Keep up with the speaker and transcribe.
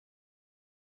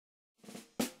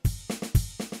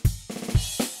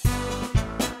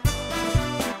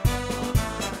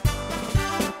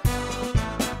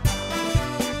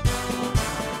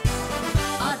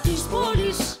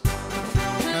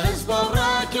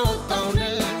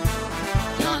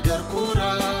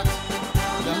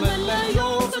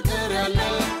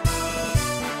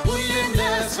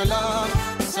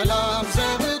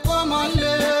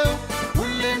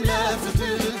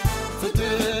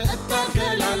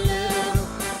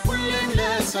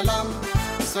ለሰላም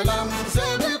ሰላም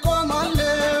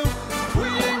ዘብቆማለሁ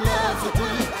ሁሌም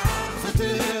ለፍትህ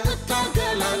ፍትህ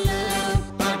እታገላለሁ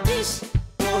አዲስ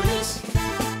ፖሊስ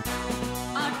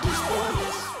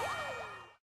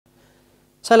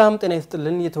ሰላም ጤና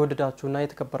ይስጥልን የተወደዳችሁና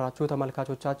የተከበራችሁ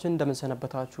ተመልካቾቻችን እንደምን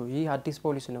ሰነበታችሁ ይህ አዲስ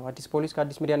ፖሊስ ነው አዲስ ፖሊስ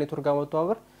ከአዲስ ሚዲያ ኔትወርክ ጋር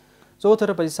ወጣወር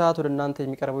ዘወትር በዚህ ሰዓት ወደ እናንተ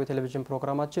የሚቀርበው የቴሌቪዥን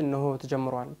ፕሮግራማችን ነው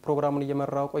ተጀምሯል ፕሮግራሙን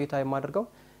እየመራው ቆይታ የማደርገው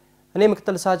እኔ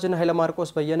ምክትል ሳጅን ኃይለ ማርቆስ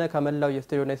በየነ ከመላው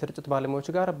የስቱዲዮና የስርጭት ባለሙያዎች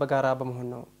ጋር በጋራ በመሆን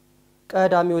ነው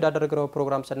ቀዳሚ ወዳደረግነው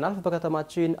ፕሮግራም ስናልፍ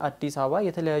በከተማችን አዲስ አበባ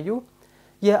የተለያዩ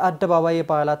የአደባባይ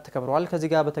በዓላት ተከብረዋል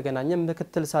ከዚህ ጋር በተገናኘ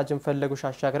ምክትል ሳጅን ፈለጉ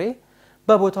ሻሻግሬ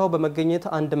በቦታው በመገኘት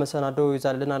አንድ መሰናዶ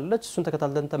ይዛልናለች እሱን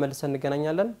ተከታትለን ተመልሰን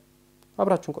እንገናኛለን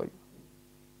አብራችሁን ቆዩ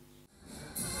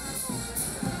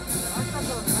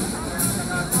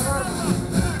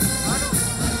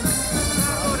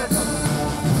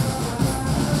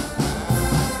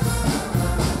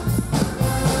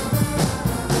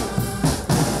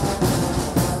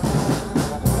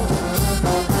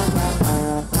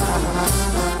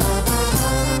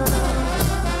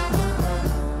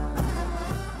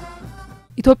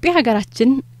ኢትዮጵያ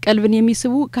ሀገራችን ቀልብን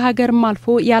የሚስቡ ከሀገርም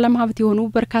አልፎ የዓለም ሀብት የሆኑ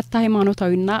በርካታ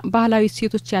ሃይማኖታዊና ባህላዊ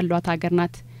እሴቶች ያሏት ሀገር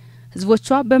ናት ህዝቦቿ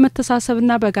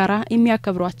በመተሳሰብና በጋራ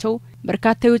የሚያከብሯቸው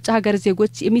በርካታ የውጭ ሀገር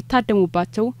ዜጎች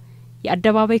የሚታደሙባቸው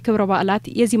የአደባባይ ክብረ በዓላት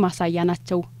የዚህ ማሳያ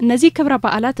ናቸው እነዚህ ክብረ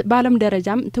በዓላት በዓለም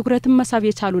ደረጃም ትኩረትን መሳብ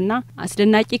የቻሉና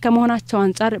አስደናቂ ከመሆናቸው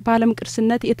አንፃር በዓለም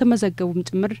ቅርስነት የተመዘገቡም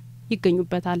ጭምር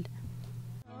ይገኙበታል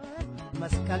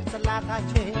መስቀል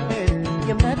ጽላታችን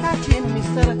የእምነታችን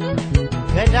ሚስጥር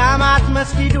ገዳማት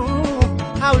መስጊዱ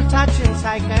ሐውልታችን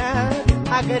ሳይቀር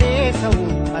አገሬ ሰው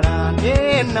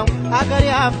አራንዴን ነው አገሬ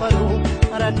አፈሩ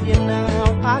አራንዴን ነው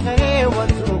አገሬ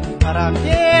ወንዙ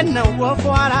አራንዴን ነው ወፉ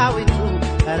አራዊቱ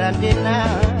አራንዴን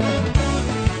ነው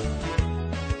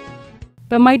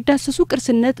በማይዳሰሱ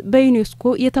ቅርስነት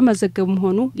በዩኔስኮ የተመዘገቡ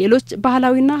ሆኑ ሌሎች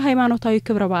ባህላዊና ሃይማኖታዊ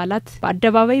ክብረ በዓላት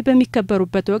በአደባባይ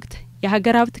በሚከበሩበት ወቅት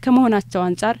የሀገር ሀብት ከመሆናቸው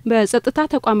አንፃር በጸጥታ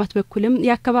ተቋማት በኩልም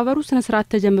ያከባበሩ ስነ ስርዓት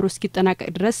ተጀምሮ እስኪጠናቀቅ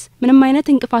ድረስ ምንም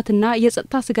አይነት እንቅፋትና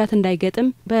የጸጥታ ስጋት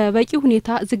እንዳይገጥም በበቂ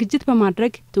ሁኔታ ዝግጅት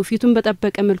በማድረግ ትውፊቱን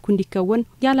በጠበቀ መልኩ እንዲከወን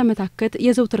ያለመታከት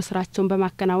የዘውትር ስራቸውን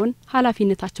በማከናወን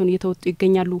ኃላፊነታቸውን እየተወጡ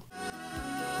ይገኛሉ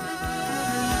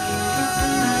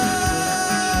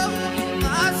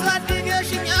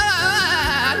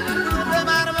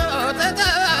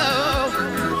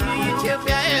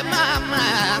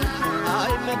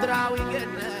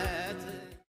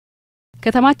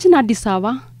ከተማችን አዲስ አበባ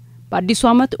በአዲሱ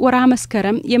አመት ወርሃ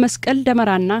መስከረም የመስቀል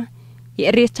ደመራና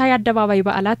የኢሬቻ የአደባባይ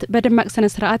በዓላት በደማቅ ስነ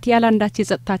ስርዓት ያላንዳች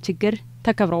የጸጥታ ችግር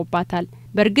ተከብረውባታል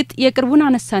በርግጥ የቅርቡን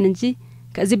አነሳን እንጂ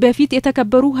ከዚህ በፊት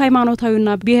የተከበሩ ሃይማኖታዊና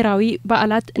ብሔራዊ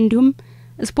በዓላት እንዲሁም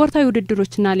ስፖርታዊ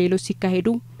ውድድሮችና ሌሎች ሲካሄዱ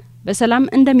በሰላም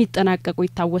እንደሚጠናቀቁ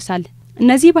ይታወሳል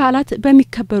እነዚህ በዓላት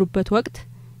በሚከበሩበት ወቅት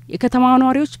የከተማው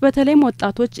ነዋሪዎች በተለይም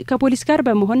ወጣቶች ከፖሊስ ጋር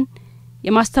በመሆን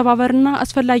የማስተባበርና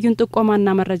አስፈላጊውን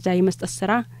ጥቆማና መረጃ የመስጠት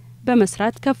ስራ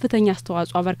በመስራት ከፍተኛ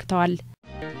አስተዋጽኦ አበርክተዋል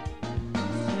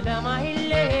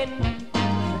ሰላማይሌን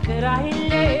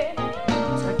ፍቅራይሌ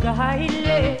ጸጋሃይሌ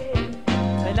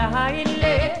ተላሃይሌ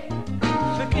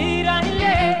ፍቅራይሌ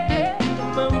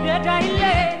መውደዳይሌ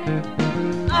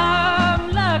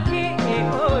አምላኬ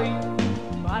ሆይ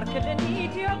ባርክልን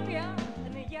ኢትዮጵያ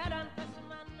እንያላን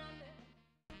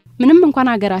ምንም እንኳን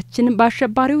ሀገራችን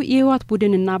በአሸባሪው የህወሓት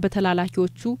ቡድንና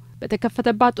በተላላኪዎቹ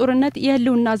በተከፈተባት ጦርነት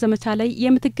የህልውና ዘመቻ ላይ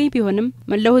የምትገኝ ቢሆንም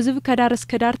መላው ህዝብ ከዳር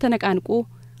እስከ ዳር ተነቃንቆ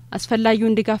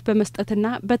አስፈላጊውን ድጋፍ በመስጠትና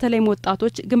በተለይም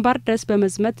ወጣቶች ግንባር ድረስ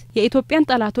በመዝመት የኢትዮጵያን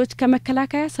ጠላቶች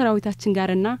ከመከላከያ ሰራዊታችን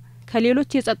ጋርና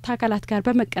ከሌሎች የጸጥታ አካላት ጋር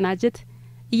በመቀናጀት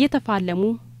እየተፋለሙ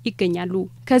ይገኛሉ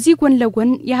ከዚህ ጎን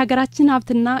ለጎን የሀገራችን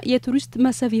ሀብትና የቱሪስት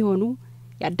መስህብ የሆኑ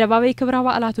የአደባባይ ክብረ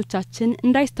በዓላቶቻችን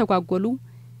እንዳይስተጓጎሉ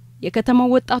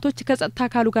የከተማው ወጣቶች ከጸጥታ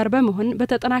አካሉ ጋር በመሆን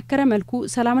በተጠናከረ መልኩ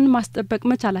ሰላምን ማስጠበቅ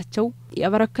መቻላቸው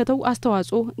ያበረከተው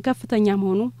አስተዋጽኦ ከፍተኛ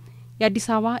መሆኑ የአዲስ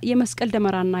አበባ የመስቀል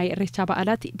ደመራና የኢሬቻ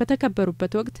በዓላት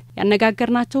በተከበሩበት ወቅት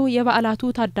ያነጋገርናቸው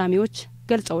የበዓላቱ ታዳሚዎች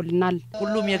ገልጸውልናል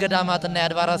ሁሉም የገዳማትና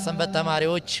የአድባራት ሰንበት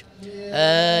ተማሪዎች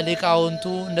ሊቃውንቱ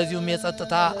እንደዚሁም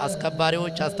የጸጥታ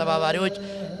አስከባሪዎች አስተባባሪዎች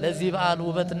ለዚህ በዓል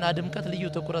ውበትና ድምቀት ልዩ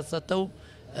ትኩረት ሰጥተው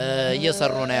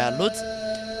እየሰሩ ነው ያሉት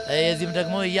የዚህም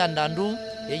ደግሞ እያንዳንዱ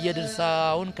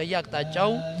የየድርሳውን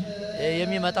ከያቅጣጫው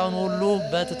የሚመጣውን ሁሉ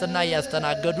በትትና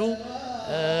ያስተናገዱ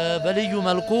በልዩ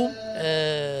መልኩ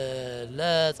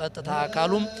ለጸጥታ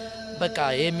አካሉም በቃ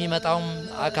የሚመጣው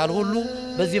አካል ሁሉ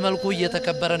በዚህ መልኩ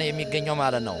እየተከበረ ነው የሚገኘው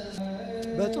ማለት ነው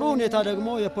በጥሩ ሁኔታ ደግሞ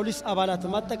የፖሊስ አባላት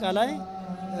ማጠቃላይ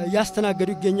ያስተናገዱ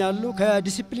ይገኛሉ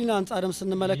ከዲሲፕሊን አንፃርም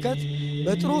ስንመለከት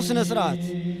በጥሩ ስነ ስርዓት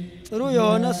ጥሩ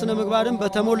የሆነ ስነ ምግባርን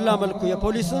በተሞላ መልኩ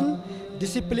የፖሊስን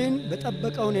ዲሲፕሊን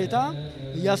በጠበቀ ሁኔታ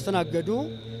እያስተናገዱ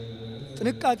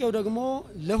ጥንቃቄው ደግሞ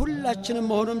ለሁላችንም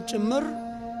መሆኑም ጭምር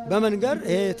በመንገር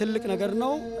ይሄ ትልቅ ነገር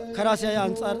ነው። ከራሴ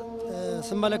አንፃር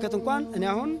ስመለከት እንኳን እኔ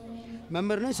አሁን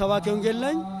መምህር ነኝ፣ ሰባኪ ወንጌል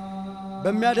ነኝ።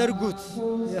 በሚያደርጉት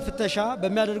የፍተሻ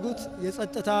በሚያደርጉት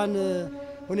የጸጥታን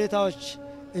ሁኔታዎች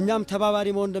እኛም ተባባሪ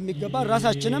መሆን እንደሚገባ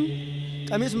ራሳችንም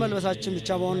ቀሚስ መልበሳችን ብቻ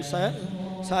መሆን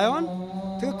ሳይሆን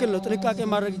ትክክል ነው፣ ጥንቃቄ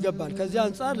ማድረግ ይገባል። ከዚህ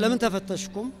አንፃር ለምን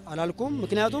ተፈተሽኩም አላልኩም።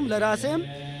 ምክንያቱም ለራሴም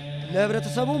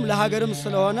ለህብረተሰቡም ለሀገርም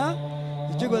ስለሆነ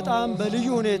እጅግ በጣም በልዩ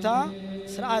ሁኔታ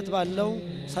ስርዓት ባለው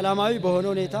ሰላማዊ በሆነ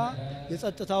ሁኔታ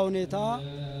የጸጥታ ሁኔታ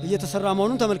እየተሰራ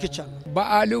መሆኑን ተመልክቻለሁ።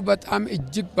 በዓሉ በጣም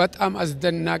እጅግ በጣም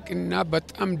አስደናቂና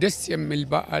በጣም ደስ የሚል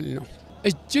በዓል ነው።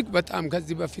 እጅግ በጣም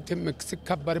ከዚህ በፊትም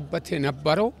ሲከበርበት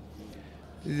የነበረው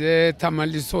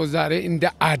ተመልሶ ዛሬ እንደ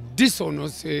አዲስ ሆኖ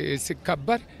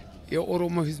ሲከበር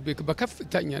የኦሮሞ ህዝብ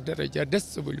በከፍተኛ ደረጃ ደስ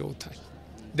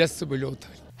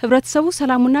ብሎታል። ህብረተሰቡ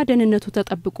ሰላሙና ደህንነቱ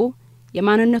ተጠብቆ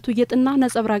የማንነቱ የጥና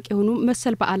ነጸብራቅ የሆኑ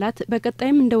መሰል በዓላት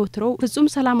በቀጣይም እንደወትሮው ፍጹም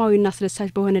ሰላማዊና አስደሳች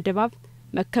በሆነ ድባብ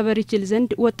መከበር ይችል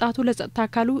ዘንድ ወጣቱ ለጸጥታ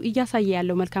አካሉ እያሳየ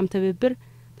ያለው መልካም ትብብር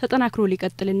ተጠናክሮ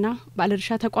ሊቀጥልና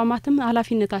ባለድርሻ ተቋማትም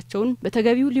ኃላፊነታቸውን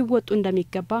በተገቢው ሊወጡ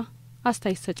እንደሚገባ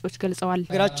አስተያየት ሰጪዎች ገልጸዋል።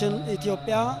 ሀገራችን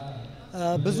ኢትዮጵያ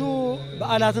ብዙ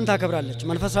በዓላትን ታከብራለች።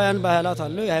 መንፈሳዊያን በዓላት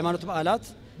አሉ፣ የሃይማኖት በዓላት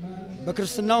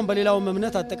በክርስትናውም በሌላውም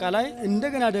እምነት አጠቃላይ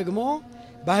እንደገና ደግሞ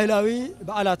ባህላዊ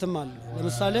በዓላትም አሉ።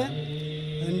 ለምሳሌ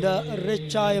እንደ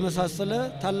እሬቻ የመሳሰለ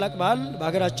ታላቅ በዓል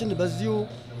በሀገራችን በዚሁ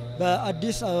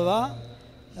በአዲስ አበባ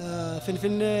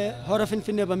ፍንፍኔ ሆረ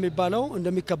ፍንፍኔ በሚባለው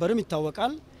እንደሚከበርም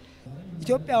ይታወቃል።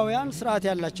 ኢትዮጵያውያን ስርዓት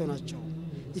ያላቸው ናቸው።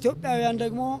 ኢትዮጵያውያን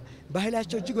ደግሞ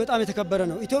ባህላቸው እጅግ በጣም የተከበረ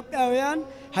ነው። ኢትዮጵያውያን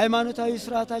ሃይማኖታዊ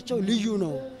ስርዓታቸው ልዩ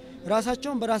ነው።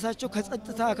 ራሳቸውን በራሳቸው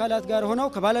ከጸጥታ አካላት ጋር ሆነው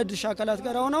ከባለድርሻ አካላት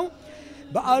ጋር ሆነው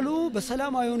በዓሉ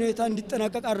በሰላማዊ ሁኔታ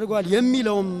እንዲጠናቀቅ አድርጓል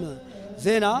የሚለውም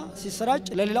ዜና ሲሰራጭ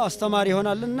ለሌላው አስተማሪ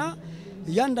ይሆናልና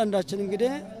እያንዳንዳችን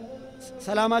እንግዲህ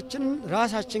ሰላማችን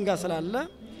ራሳችን ጋር ስላለ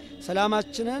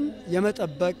ሰላማችንን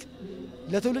የመጠበቅ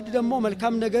ለትውልድ ደግሞ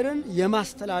መልካም ነገርን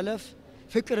የማስተላለፍ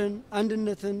ፍቅርን፣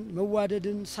 አንድነትን፣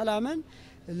 መዋደድን፣ ሰላምን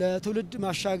ለትውልድ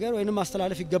ማሻገር ወይንም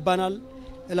ማስተላለፍ ይገባናል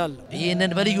እላለሁ።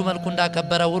 ይህንን በልዩ መልኩ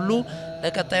እንዳከበረ ሁሉ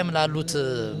ለቀጣይም ላሉት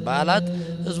በዓላት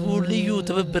ህዝቡ ልዩ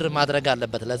ትብብር ማድረግ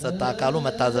አለበት። ለጸጥታ አካሉ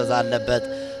መታዘዝ አለበት።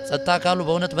 ጸጥታ አካሉ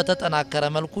በእውነት በተጠናከረ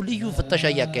መልኩ ልዩ ፍተሻ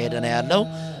እያካሄደ ነው ያለው።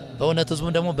 በእውነት ህዝቡ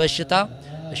ደግሞ በሽታ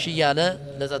እሺ ያለ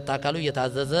ለጸጥታ አካሉ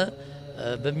እየታዘዘ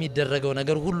በሚደረገው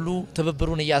ነገር ሁሉ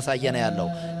ትብብሩን እያሳየ ነው ያለው።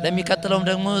 ለሚቀጥለውም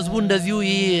ደግሞ ህዝቡ እንደዚሁ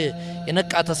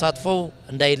የነቃ ተሳትፎ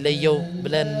እንዳይለየው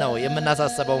ብለን ነው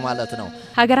የምናሳስበው ማለት ነው።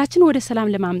 ሀገራችን ወደ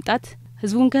ሰላም ለማምጣት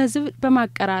ህዝቡን ከህዝብ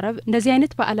በማቀራረብ እንደዚህ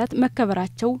አይነት በዓላት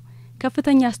መከበራቸው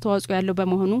ከፍተኛ አስተዋጽኦ ያለው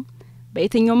በመሆኑ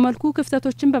በየትኛውም መልኩ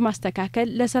ክፍተቶችን በማስተካከል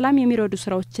ለሰላም የሚረዱ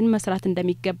ስራዎችን መስራት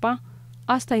እንደሚገባ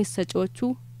አስተያየት ሰጪዎቹ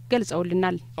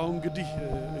ገልጸውልናል። አሁን እንግዲህ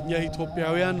እኛ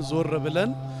ኢትዮጵያውያን ዞር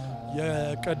ብለን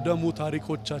የቀደሙ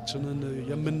ታሪኮቻችንን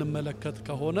የምንመለከት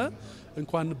ከሆነ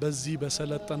እንኳን በዚህ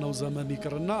በሰለጠነው ዘመን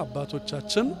ይቅርና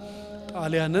አባቶቻችን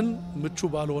ጣሊያንን ምቹ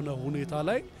ባልሆነ ሁኔታ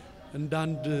ላይ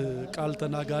እንዳንድ ቃል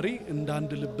ተናጋሪ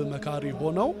እንዳንድ ልብ መካሪ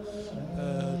ሆነው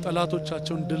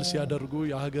ጠላቶቻቸውን ድል ሲያደርጉ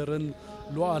የሀገርን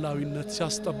ሉዓላዊነት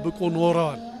ሲያስጠብቁ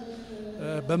ኖረዋል።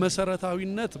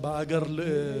 በመሰረታዊነት በአገር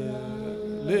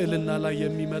ልዕልና ላይ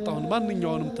የሚመጣውን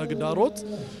ማንኛውንም ተግዳሮት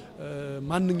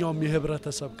ማንኛውም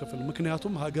የህብረተሰብ ክፍል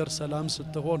ምክንያቱም ሀገር ሰላም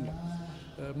ስትሆን ነው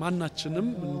ማናችንም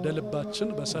እንደልባችን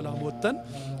በሰላም ወጥተን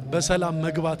በሰላም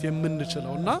መግባት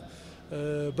የምንችለውና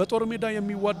በጦር ሜዳ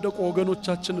የሚዋደቁ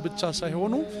ወገኖቻችን ብቻ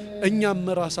ሳይሆኑ እኛም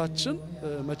ራሳችን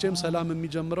መቼም ሰላም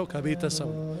የሚጀምረው ከቤተሰብ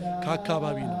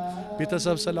ከአካባቢ ነው።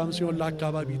 ቤተሰብ ሰላም ሲሆን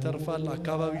ለአካባቢ ይተርፋል።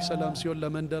 አካባቢ ሰላም ሲሆን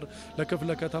ለመንደር፣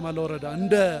 ለክፍለ ከተማ፣ ለወረዳ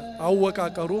እንደ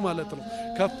አወቃቀሩ ማለት ነው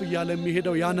ከፍ ያለ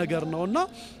የሚሄደው ያ ነገር ነውና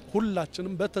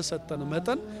ሁላችንም በተሰጠን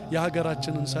መጠን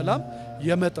የሀገራችንን ሰላም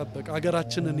የመጠበቅ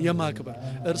ሀገራችንን የማክበር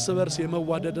እርስ በርስ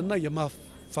የመዋደድና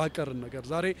የማፋቀር ነገር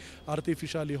ዛሬ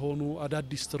አርቲፊሻል የሆኑ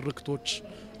አዳዲስ ትርክቶች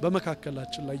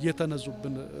በመካከላችን ላይ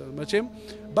የተነዙብን መቼም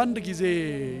በአንድ ጊዜ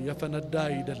የፈነዳ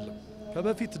አይደለም።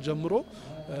 ከበፊት ጀምሮ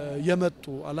የመጡ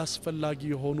አላስፈላጊ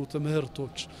የሆኑ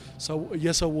ትምህርቶች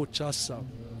የሰዎች ሐሳብ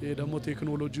ይሄ ደግሞ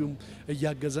ቴክኖሎጂውም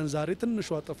እያገዘን ዛሬ ትንሿ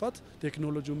ጥፋት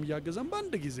ቴክኖሎጂውም እያገዘን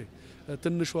በአንድ ጊዜ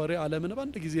ትንሽ ወሬ ዓለምን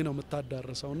በአንድ ጊዜ ነው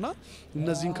የምታዳርሰውና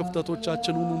እነዚህን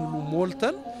ክፍተቶቻችንን ሁሉ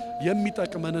ሞልተን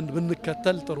የሚጠቅመንን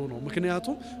ብንከተል ጥሩ ነው።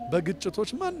 ምክንያቱም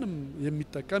በግጭቶች ማንም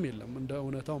የሚጠቀም የለም እንደ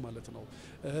እውነታው ማለት ነው።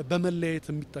 በመለያየት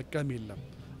የሚጠቀም የለም።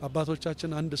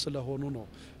 አባቶቻችን አንድ ስለሆኑ ነው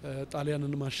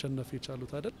ጣሊያንን ማሸነፍ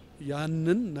የቻሉት አይደል?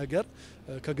 ያንን ነገር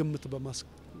ከግምት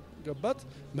ገባት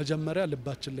መጀመሪያ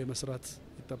ልባችን ላይ መስራት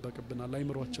ይተበቅብናል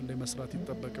አይምሮአችን ላይ መስራት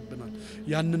ይተበቅብናል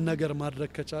ያንን ነገር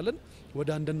ማድረግ ከቻለን ወደ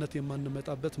አንድነት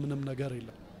የማንመጣበት ምንም ነገር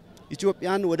የለም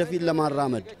ኢትዮጵያን ወደፊት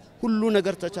ለማራመድ ሁሉ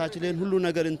ነገር ተቻችለን ሁሉ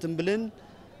ነገር እንትን ብለን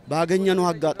ባገኘነው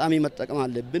አጋጣሚ መጠቀም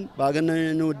አለብን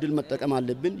ባገኘነው እድል መጠቀም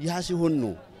አለብን ያ ሲሆን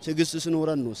ነው ትግስት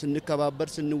ሲኖረን ነው ስንከባበር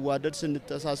ስንዋደድ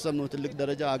ስንተሳሰብ ነው ትልቅ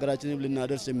ደረጃ አገራችንን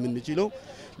ልናደርስ የምንችለው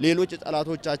ሌሎች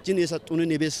ጠላቶቻችን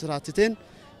የሰጡንን የቤት ስራ ትተን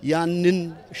ያንን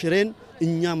ሽሬን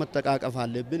እኛ መተቃቀፍ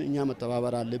አለብን እኛ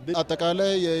መተባበር አለብን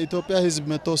አጠቃላይ የኢትዮጵያ ህዝብ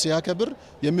መጥቶ ሲያከብር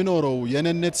የሚኖረው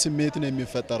የነነት ስሜት ነው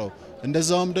የሚፈጠረው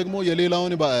እንደዛውም ደግሞ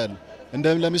የሌላውን በዓል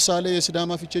እንደም ለምሳሌ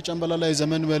የሲዳማ ፊቼ ጨምበላላ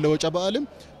የዘመን መለወጫ በዓልም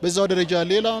በዛው ደረጃ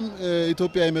ሌላም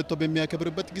ኢትዮጵያ የመጥቶ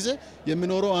በሚያከብርበት ጊዜ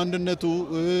የሚኖረው አንድነቱ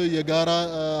የጋራ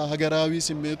ሀገራዊ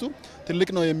ስሜቱ ትልቅ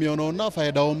ነው የሚሆነውና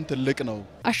ፋይዳውም ትልቅ ነው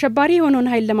አሸባሪ የሆነውን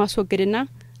ኃይል ለማስወገድና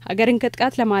ሀገርን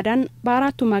ከጥቃት ለማዳን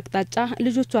በአራቱ ማቅጣጫ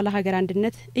ልጆቿ ለሀገር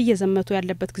አንድነት እየዘመቱ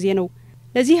ያለበት ጊዜ ነው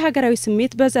ለዚህ ሀገራዊ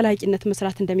ስሜት በዘላቂነት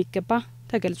መስራት እንደሚገባ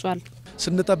ተገልጿል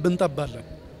ስንጠብን ጠባለን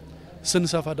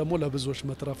ስንሰፋ ደግሞ ለብዙዎች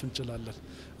መትረፍ እንችላለን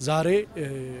ዛሬ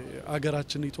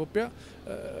አገራችን ኢትዮጵያ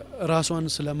ራሷን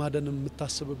ስለማደን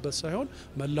የምታስብበት ሳይሆን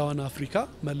መላዋን አፍሪካ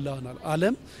መላዋን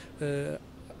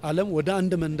ዓለም ወደ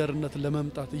አንድ መንደርነት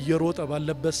ለመምጣት እየሮጠ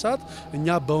ባለበት ሰዓት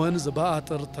እኛ በወንዝ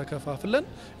በአጥር ተከፋፍለን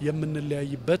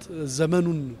የምንለያይበት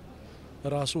ዘመኑን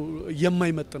ራሱ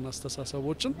የማይመጥን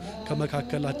አስተሳሰቦችን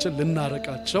ከመካከላችን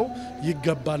ልናረቃቸው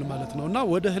ይገባል ማለት ነውና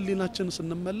ወደ ህሊናችን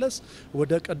ስንመለስ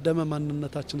ወደ ቀደመ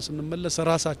ማንነታችን ስንመለስ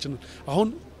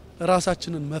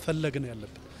ራሳችንን መፈለግ ነው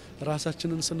ያለብን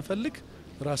ራሳችንን ስንፈልግ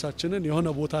ራሳችንን የሆነ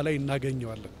ቦታ ላይ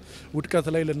እናገኘዋለን ውድቀት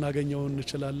ላይ ልናገኘው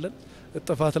እንችላለን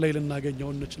ጥፋት ላይ ልናገኘው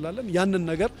እንችላለን ያንን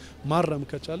ነገር ማረም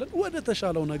ከቻለን ወደ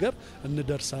ተሻለው ነገር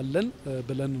እንደርሳለን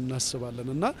ብለን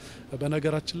እናስባለንና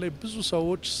በነገራችን ላይ ብዙ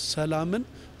ሰዎች ሰላምን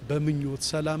በምኞት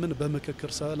ሰላምን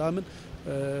በመከከር ሰላምን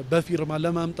በፊርማ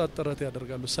ለማምጣት ጥረት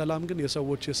ያደርጋሉ ሰላም ግን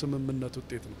የሰዎች የስምምነት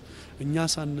ውጤት ነው እኛ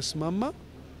ሳንስማማ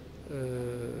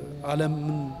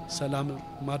ዓለምን ሰላም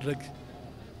ማድረግ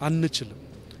አንችልም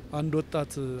አንድ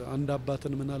ወጣት አንድ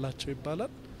አባትን ምን አላቸው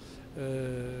ይባላል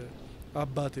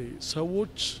አባቴ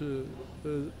ሰዎች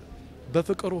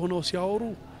በፍቅር ሆነው ሲያወሩ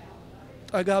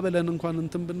ጠጋ ብለን እንኳን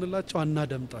እንትን ብንላቸው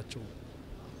አናደምጣቸው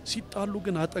ሲጣሉ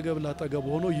ግን አጠገብ ላጠገብ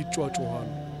ሆነው ይጫጫዋሉ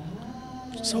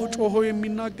ሰው ጮሆ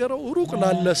የሚናገረው ሩቅ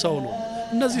ላለ ሰው ነው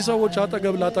እነዚህ ሰዎች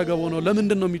አጠገብ ላጠገብ ሆነው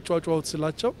ለምንድን ነው የሚጫጫዋት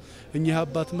ስላቸው እኚህ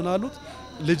አባት ምን አሉት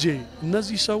ልጄ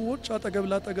እነዚህ ሰዎች አጠገብ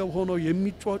ላጠገብ ሆነው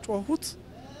የሚጫጫዋት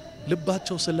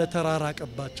ልባቸው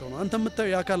ስለተራራቀባቸው ነው አንተ መተው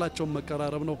ያካላቸው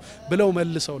መቀራረብ ነው ብለው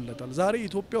መልሰውለታል ዛሬ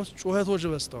ኢትዮጵያ ውስጥ ጩኸቶች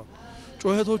በስተዋል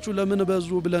ጩኸቶቹ ለምን በዙ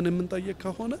ብለን የምንጠይቅ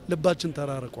ከሆነ ልባችን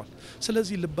ተራርቋል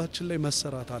ስለዚህ ልባችን ላይ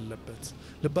መሰራት አለበት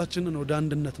ልባችንን ወደ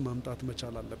አንድነት ማምጣት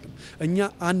መቻል አለብን እኛ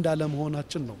አንድ ዓለም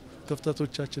ሆናችን ነው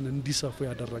ክፍተቶቻችን እንዲሰፉ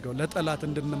ያደረገው ለጠላት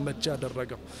እንድንመች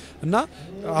ያደረገው እና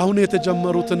አሁን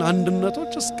የተጀመሩትን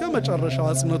አንድነቶች እስከ መጨረሻው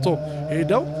አጽንቶ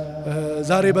ሄደው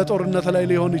ዛሬ በጦርነት ላይ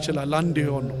ሊሆን ይችላል አንድ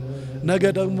ይሆን ነው ነገ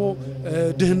ደግሞ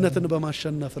ድህነትን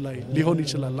በማሸነፍ ላይ ሊሆን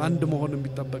ይችላል አንድ መሆን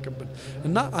የሚጠበቅብን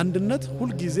እና አንድነት ሁሉ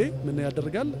ጊዜ ምን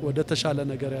ያደርጋል ወደ ተሻለ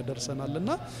ነገር ያደርሰናልና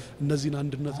እነዚህን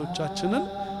አንድነቶቻችንን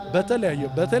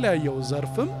በተለያየው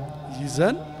ዘርፍም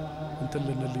ይዘን እንትን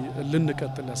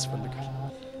ልንቀጥል ያስፈልጋል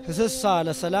ህስሳ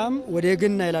ለሰላም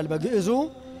ወደግና ይላል በግዕዙ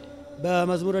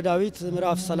በመዝሙረ ዳዊት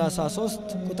ምዕራፍ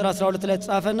 33 ቁጥር 12 ላይ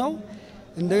ተጻፈ ነው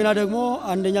እንደገና ደግሞ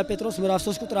አንደኛ ጴጥሮስ ምዕራፍ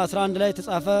 3 ቁጥር 11 ላይ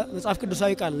ተጻፈ መጽሐፍ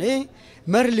ቅዱሳዊ ቃል ነው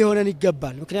መር ሊሆነን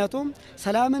ይገባል ምክንያቱም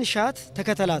ሰላምን ሻት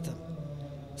ተከተላተ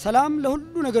ሰላም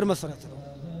ለሁሉ ነገር መሰረት ነው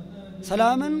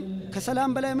ሰላምን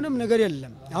ከሰላም በላይ ምንም ነገር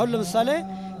የለም አሁን ለምሳሌ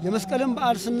የመስቀልን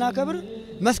በዓል ስናከብር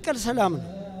መስቀል ሰላም ነው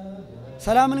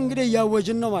ሰላምን እንግዲህ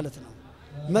ያወጅን ነው ማለት ነው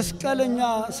መስቀልኛ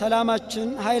ሰላማችን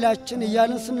ኃይላችን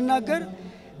እያልን ስንናገር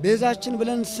ቤዛችን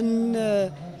ብለን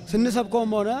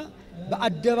ስንሰብከውም ሆነ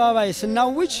በአደባባይ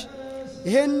ስናውጅ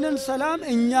ይሄንን ሰላም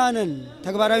እኛንን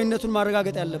ተግባራዊነቱን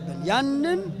ማረጋገጥ ያለብን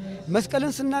ያንን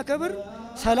መስቀልን ስናከብር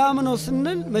ሰላም ነው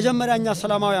ስንል መጀመሪያኛ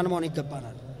ሰላማውያን መሆን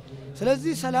ይገባናል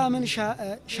ስለዚህ ሰላምን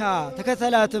ሻ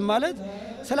ተከተላትም ማለት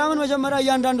ሰላምን መጀመሪያ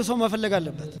ያንዳንዱ ሰው መፈለግ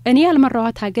አለበት እኔ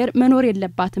ያልመራዋት ሀገር መኖር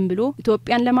የለባትም ብሎ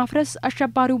ኢትዮጵያን ለማፍረስ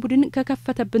አሸባሪው ቡድን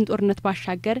ከከፈተብን ጦርነት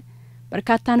ባሻገር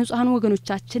በርካታ ንጹሃን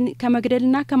ወገኖቻችን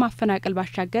ከመግደልና ከማፈናቀል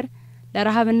ባሻገር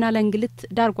ለረሃብና ለእንግልት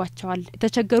ዳርጓቸዋል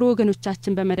የተቸገሩ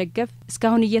ወገኖቻችን በመደገፍ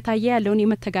እስካሁን እየታየ ያለውን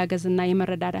የመተጋገዝና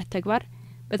የመረዳዳት ተግባር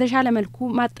በተሻለ መልኩ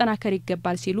ማጠናከር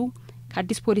ይገባል ሲሉ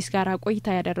ከአዲስ ፖሊስ ጋር ቆይታ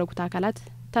ያደረጉት አካላት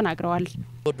ተናግረዋል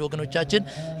ወገኖቻችን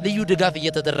ልዩ ድጋፍ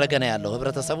እየተደረገ ነው ያለው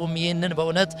ህብረተሰቡም ይሄንን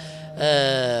በእውነት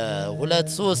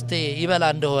 2-3 ይበላ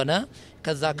እንደሆነ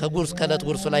ከዛ ከጉርስ ከለት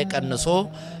ጉርሱ ላይ ቀንሶ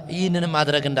ይህንን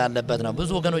ማድረግ እንዳለበት ነው። ብዙ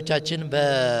ወገኖቻችን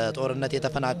በጦርነት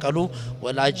የተፈናቀሉ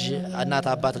ወላጅ እናት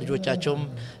አባት ልጆቻቸውም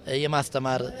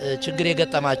የማስተማር ችግር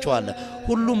የገጠማቸው አለ።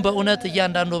 ሁሉም በእውነት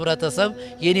እያንዳንዱ ህብረተሰብ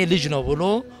የኔ ልጅ ነው ብሎ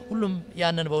ሁሉም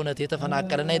ያንን በእውነት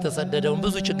የተፈናቀለና የተሰደደውን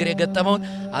ብዙ ችግር የገጠመውን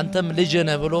አንተም ልጅ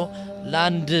ነህ ብሎ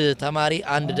ለአንድ ተማሪ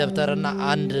አንድ ደብተርና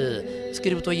አንድ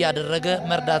እስክሪፕቶ እያደረገ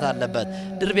መርዳት አለበት።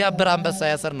 ድር ቢያብር አንበሳ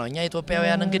ያስር ነው። እኛ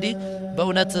ኢትዮጵያውያን እንግዲህ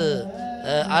በእውነት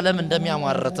ዓለም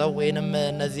እንደሚያሟርተው ወይንም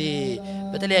እነዚህ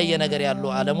በተለያየ ነገር ያሉ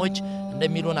ዓለሞች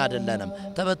እንደሚሉን አይደለንም።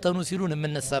 ተበተኑ ሲሉን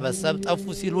የምንሰበሰብ ጠፉ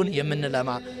ሲሉን የምንለማ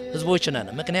ህዝቦች ነን።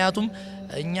 ምክንያቱም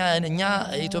እኛ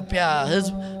ኢትዮጵያ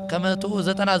ህዝብ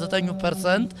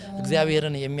ከ199%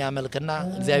 እግዚአብሔርን የሚያመልክና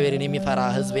እግዚአብሔርን የሚፈራ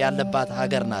ህዝብ ያለባት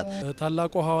ሀገር ናት።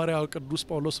 ታላቁ ሐዋርያው ቅዱስ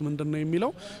ጳውሎስ ምንድነው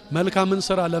የሚለው? መልካምን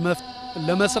ስራ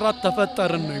ለመስራት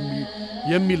ተፈጠርን ነው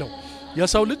የሚለው።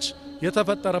 የሰው ልጅ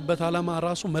የተፈጠረበት ዓላማ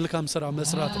ራሱ መልካም ስራ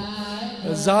መስራት ነው።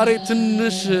 ዛሬ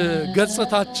ትንሽ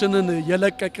ገጽታችንን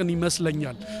የለቀቅን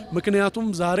ይመስለኛል። ምክንያቱም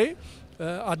ዛሬ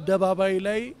አደባባይ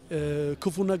ላይ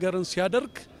ክፉ ነገርን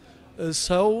ሲያደርግ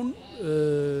ሰውን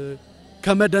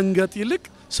ከመደንገጥ ይልቅ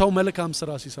ሰው መልካም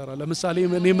ስራ ሲሰራ፣ ለምሳሌ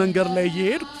እኔ መንገር ላይ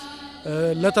ይሄድ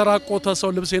ለተራቆተ ሰው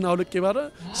ልብሴን አውልቄ ባረ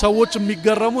ሰዎች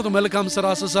የሚገረሙት መልካም ስራ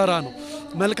ስሰራ ነው።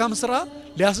 መልካም ስራ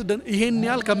ሊያስደን ይሄን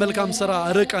ያህል ከመልካም ስራ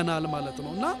ርቀናል ማለት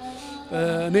ነውና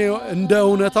እኔ እንደ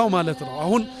እውነታው ማለት ነው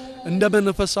አሁን እንደ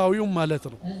መንፈሳዊው ማለት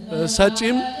ነው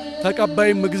ሰጪም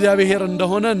ተቀባይም እግዚአብሔር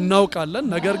እንደሆነ እናውቃለን።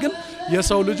 ነገር ግን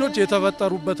የሰው ልጆች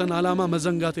የተፈጠሩበትን ዓላማ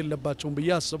መዘንጋት የለባቸውም ብዬ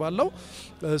አስባለሁ።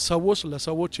 ሰዎች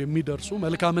ለሰዎች የሚደርሱ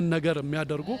መልካምን ነገር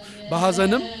የሚያደርጉ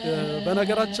በሐዘንም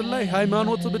በነገራችን ላይ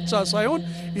ሃይማኖት ብቻ ሳይሆን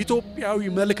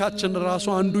ኢትዮጵያዊ መልካችን ራሱ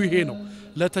አንዱ ይሄ ነው።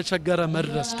 ለተቸገረ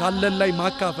መድረስ፣ ካለን ላይ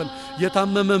ማካፈል፣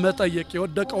 የታመመ መጠየቅ፣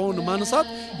 የወደቀውን ማንሳት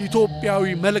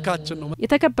ኢትዮጵያዊ መልካችን ነው።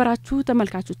 የተከበራችሁ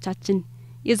ተመልካቾቻችን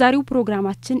የዛሬው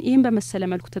ፕሮግራማችን ይህን በመሰለ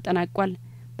መልኩ ተጠናቋል።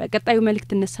 በቀጣዩ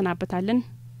መልእክት እንሰናበታለን።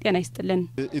 ጤና ይስጥልን።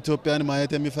 ኢትዮጵያን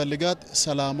ማየት የሚፈልጋት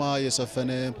ሰላማ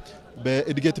የሰፈነ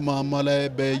በእድገት ማማ ላይ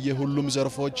በየሁሉም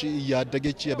ዘርፎች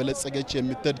ያደገች የበለጸገች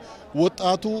የምትድ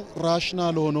ወጣቱ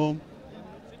ራሽናል ሆኖ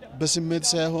በስሜት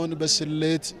ሳይሆን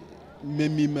በስሌት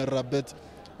የሚመራበት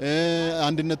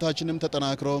አንድነታችንም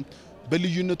ተጠናክሮ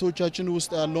በልዩነቶቻችን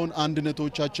ውስጥ ያለውን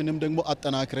አንድነቶቻችንም ደግሞ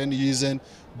አጠናክረን ይዘን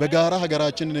በጋራ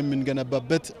ሀገራችንን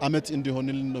የምንገነባበት አመት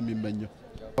እንዲሆንልን ነው የሚመኘው።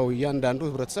 እያንዳንዱ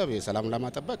ህብረተሰብ የሰላም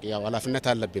ለማጠበቅ ያው ኃላፊነት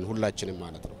አለብን ሁላችንም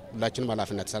ማለት ነው። ሁላችንም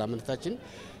ኃላፊነት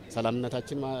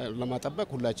ሰላምነታችን ለማጠበቅ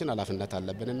ሁላችን ኃላፊነት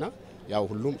አለብንና ያው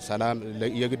ሁሉም ሰላም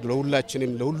የግድ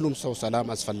ለሁሉም ሰው ሰላም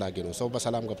አስፈላጊ ነው። ሰው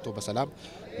በሰላም ገብቶ በሰላም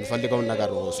የሚፈልገውን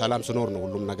ነገር ነው ሰላም ሲኖር ነው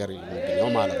ሁሉም ነገር የሚገኘው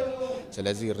ማለት ነው።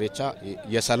 ስለዚህ ኢሬቻ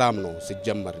የሰላም ነው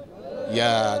ሲጀመር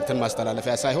የእንትን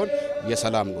ማስተላለፊያ ሳይሆን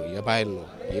የሰላም ነው፣ የባህል ነው፣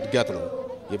 የእድገት ነው፣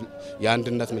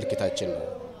 የአንድነት ምልክታችን ነው።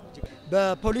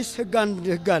 በፖሊስ ህግ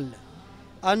አለ።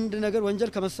 አንድ ነገር ወንጀል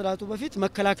ከመሰራቱ በፊት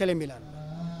መከላከል የሚላል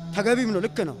ተገቢም ነው፣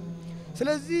 ልክ ነው።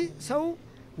 ስለዚህ ሰው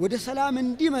ወደ ሰላም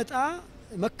እንዲመጣ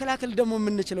መከላከል ደግሞ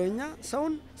የምንችለው እኛ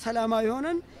ሰውን ሰላማዊ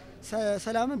ሆነን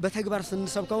ሰላምን በተግባር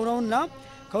ስንሰብከው ነውና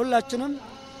ከሁላችንም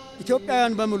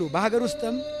ኢትዮጵያውያን በሙሉ በሀገር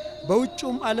ውስጥም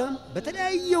በውጭም ዓለም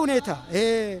በተለያየ ሁኔታ ይሄ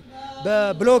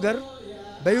በብሎገር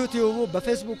በዩቲዩብ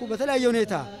በፌስቡክ በተለያየ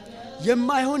ሁኔታ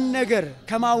የማይሆን ነገር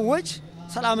ከማወጅ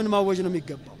ሰላምን ማወጅ ነው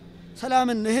የሚገባው።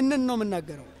 ሰላምን ይሄንን ነው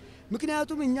የምናገረው።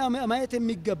 ምክንያቱም እኛ ማየት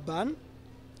የሚገባን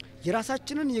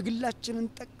የራሳችንን የግላችንን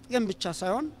ጥቅም ብቻ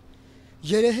ሳይሆን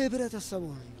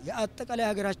የህብረተሰቡን የአጠቃላይ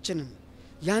ሀገራችንን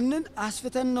ያንን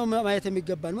አስፍተን ነው ማየት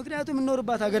የሚገባን። ምክንያቱም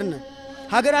እንኖርባት ሀገር ነን፣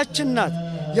 ሀገራችን ናት፣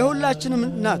 የሁላችንም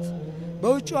ናት።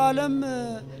 በውጭው ዓለም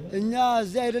እኛ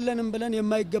እዚህ አይደለንም ብለን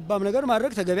የማይገባም ነገር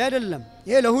ማድረግ ተገቢ አይደለም።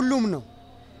 ይሄ ለሁሉም ነው።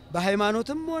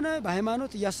 በሃይማኖትም ሆነ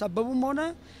በሃይማኖት እያሳበቡም ሆነ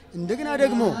እንደገና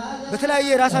ደግሞ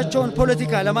በተለያየ ራሳቸውን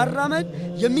ፖለቲካ ለማራመድ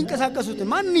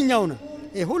የሚንቀሳቀሱትን ማንኛውንም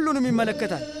ይሄ ሁሉንም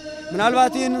ይመለከታል።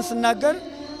 ምናልባት ይህንን ስናገር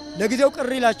ለጊዜው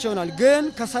ቅር ይላቸውናል፣ ግን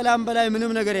ከሰላም በላይ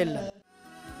ምንም ነገር የለም።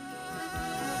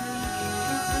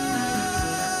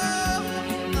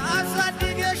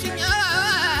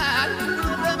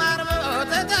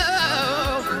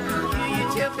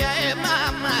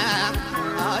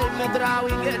 ምድራዊ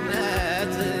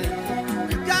ገነት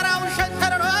ጋራው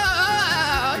ሸንተረሮ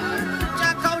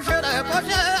ጫካው ሸለቆች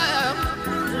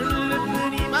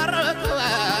ልብን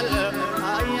ይማርካል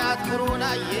አያት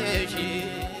ኩሩናየሽ።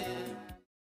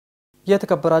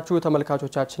 የተከበራችሁ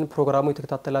ተመልካቾቻችን ፕሮግራሙ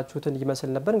የተከታተላችሁትን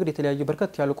ይመስል ነበር። እንግዲህ የተለያዩ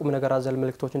በርከት ያሉ ቁም ነገር አዘል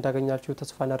መልእክቶች እንዳገኛችሁ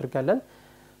ተስፋ እናደርጋለን።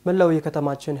 መላው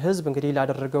የከተማችን ህዝብ እንግዲህ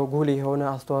ላደረገው ጉልህ የሆነ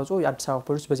አስተዋጽኦ የአዲስ አበባ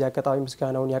ፖሊስ በዚህ አጋጣሚ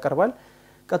ምስጋናውን ያቀርባል።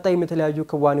 ቀጣይም የተለያዩ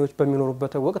ክዋኔዎች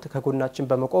በሚኖሩበት ወቅት ከጎናችን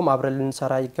በመቆም አብረን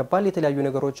ልንሰራ ይገባል። የተለያዩ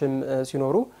ነገሮችም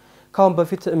ሲኖሩ ካሁን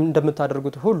በፊት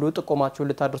እንደምታደርጉት ሁሉ ጥቆማችሁን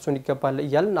ልታደርሱን ይገባል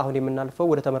እያልን አሁን የምናልፈው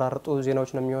ወደ ተመራረጡ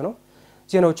ዜናዎች ነው የሚሆነው።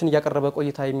 ዜናዎችን እያቀረበ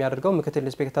ቆይታ የሚያደርገው ምክትል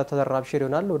ኢንስፔክተር ተዘራ አብሽር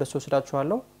ይሆናል። ወደ እሱ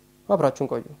ወስዳችኋለሁ። አብራችሁን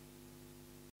ቆዩ።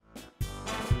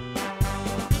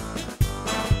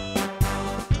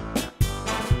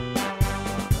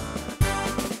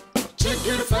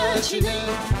 ችግር ፈቺ ነኝ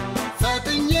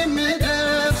ፈጥኜ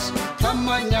የምደርስ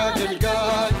ታማኝ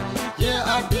አገልጋይ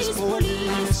የአዲስ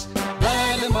ፖሊስ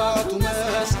በልማቱ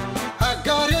መስክ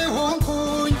አጋሬ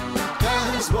ሆንኩኝ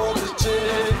ከህዝብ ወጥቼ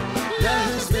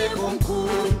ለህዝቤ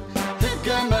ቆምኩኝ ሕገ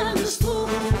መንግሥቱ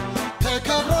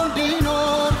ተከብሮ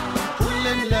እንዲኖር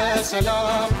ሁሌም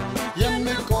ለሰላም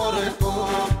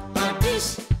የምቆረቆር አዲስ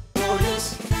ፖሊስ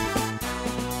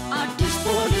አዲስ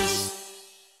ፖሊስ።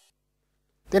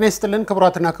 ጤና ይስጥልን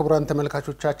ክቡራትና ክቡራን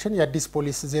ተመልካቾቻችን የአዲስ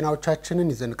ፖሊስ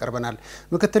ዜናዎቻችንን ይዘን ቀርበናል።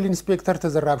 ምክትል ኢንስፔክተር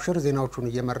ተዘራ አብሽር ዜናዎቹን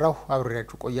እየመራው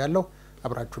አብሬያችሁ ቆያለሁ።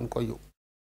 አብራችሁን ቆዩ።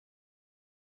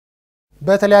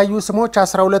 በተለያዩ ስሞች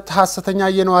 12 ሐሰተኛ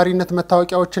የነዋሪነት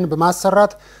መታወቂያዎችን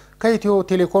በማሰራት ከኢትዮ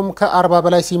ቴሌኮም ከ40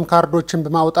 በላይ ሲም ካርዶችን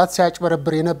በማውጣት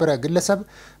ሲያጭበረብር የነበረ ግለሰብ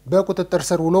በቁጥጥር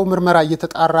ስር ውሎ ምርመራ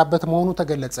እየተጣራበት መሆኑ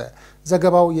ተገለጸ።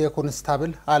 ዘገባው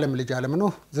የኮንስታብል ዓለም ልጅ ዓለም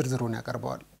ነው። ዝርዝሩን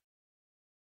ያቀርበዋል።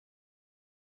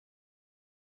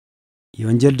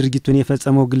 የወንጀል ድርጊቱን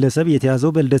የፈጸመው ግለሰብ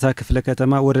የተያዘው በልደታ ክፍለ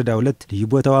ከተማ ወረዳ 2 ልዩ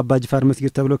ቦታው አባጅፋር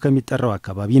መስጊድ ተብሎ ከሚጠራው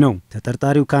አካባቢ ነው።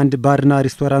 ተጠርጣሪው ከአንድ ባርና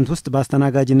ሬስቶራንት ውስጥ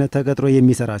በአስተናጋጅነት ተቀጥሮ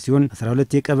የሚሰራ ሲሆን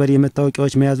 12 የቀበሌ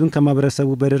መታወቂያዎች መያዙን ከማህበረሰቡ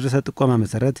በደረሰ ጥቆማ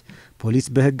መሰረት ፖሊስ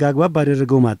በህግ አግባብ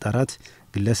ባደረገው ማጣራት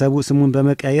ግለሰቡ ስሙን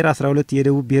በመቀያየር 12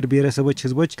 የደቡብ ብሔር ብሔረሰቦች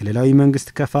ህዝቦች ክልላዊ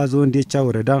መንግስት ከፋ ዞን ዴቻ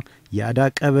ወረዳ የአዳ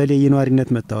ቀበሌ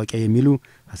የነዋሪነት መታወቂያ የሚሉ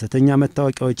ሐሰተኛ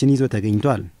መታወቂያዎችን ይዞ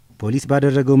ተገኝቷል። ፖሊስ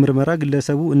ባደረገው ምርመራ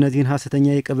ግለሰቡ እነዚህን ሐሰተኛ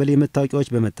የቀበሌ መታወቂያዎች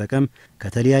በመጠቀም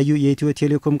ከተለያዩ የኢትዮ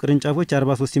ቴሌኮም ቅርንጫፎች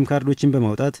 43 ሲም ካርዶችን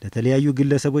በማውጣት ለተለያዩ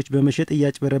ግለሰቦች በመሸጥ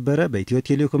እያጭበረበረ በኢትዮ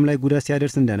ቴሌኮም ላይ ጉዳት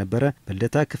ሲያደርስ እንደነበረ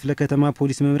በልደታ ክፍለ ከተማ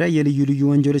ፖሊስ መምሪያ የልዩ ልዩ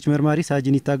ወንጀሎች መርማሪ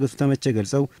ሳጅን ይታገሱ ተመቸ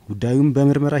ገልጸው ጉዳዩም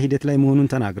በምርመራ ሂደት ላይ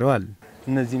መሆኑን ተናግረዋል።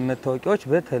 እነዚህ መታወቂያዎች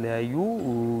በተለያዩ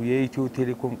የኢትዮ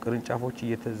ቴሌኮም ቅርንጫፎች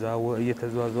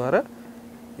እየተዘዋወረ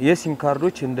የሲም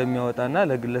ካርዶች እንደሚያወጣና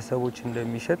ለግለሰቦች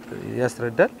እንደሚሸጥ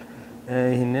ያስረዳል።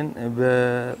 ይህንን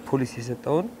በፖሊስ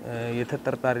የሰጠውን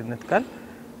የተጠርጣሪነት ቃል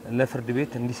ለፍርድ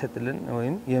ቤት እንዲሰጥልን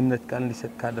ወይም የእምነት ቃል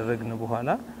እንዲሰጥ ካደረግን በኋላ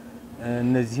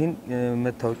እነዚህን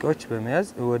መታወቂያዎች በመያዝ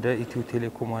ወደ ኢትዮ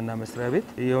ቴሌኮም ዋና መስሪያ ቤት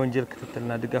የወንጀል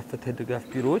ክትትልና ድጋፍ ፍትህ ድጋፍ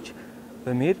ቢሮዎች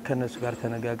በመሄድ ከነሱ ጋር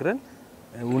ተነጋግረን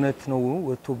እውነት ነው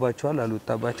ወጥቶባቸዋል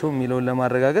አልወጣባቸውም የሚለውን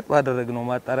ለማረጋገጥ ባደረግነው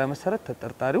ማጣሪያ መሰረት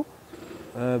ተጠርጣሪው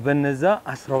በነዛ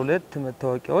 12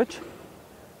 መታወቂያዎች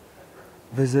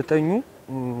በዘጠኙ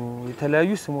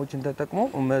የተለያዩ ስሞችን ተጠቅሞ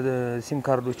ሲም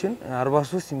ካርዶችን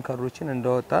 43 ሲም ካርዶችን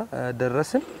እንዳወጣ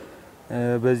ደረስን።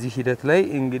 በዚህ ሂደት ላይ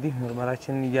እንግዲህ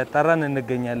ምርመራችንን እያጣራን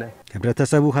እንገኛለን።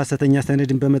 ህብረተሰቡ ሐሰተኛ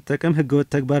ሰነድን በመጠቀም ህገወጥ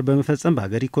ተግባር በመፈጸም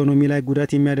በአገር ኢኮኖሚ ላይ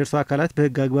ጉዳት የሚያደርሱ አካላት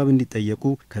በህግ አግባብ እንዲጠየቁ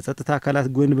ከጸጥታ አካላት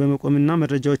ጎን በመቆምና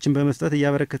መረጃዎችን በመስጠት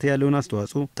እያበረከተ ያለውን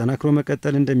አስተዋጽኦ ጠናክሮ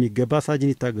መቀጠል እንደሚገባ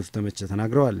ሳጅን ይታገሱ ተመቸ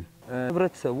ተናግረዋል።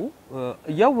 ህብረተሰቡ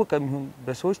እያወቀም ይሁን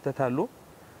በሰዎች ተታሎ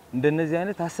እንደነዚህ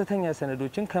አይነት ሐሰተኛ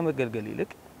ሰነዶችን ከመገልገል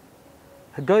ይልቅ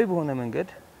ህጋዊ በሆነ መንገድ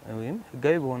ወይም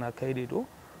ህጋዊ በሆነ አካሄድ ሄዶ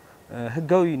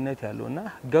ህጋዊነት ያለውና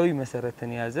ህጋዊ መሰረትን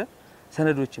የያዘ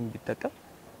ሰነዶችን ቢጠቀም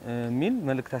ሚል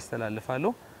መልእክት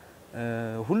አስተላልፋለሁ።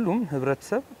 ሁሉም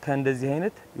ህብረተሰብ ከእንደዚህ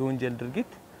አይነት የወንጀል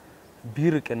ድርጊት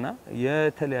ቢርቅና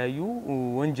የተለያዩ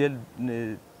ወንጀል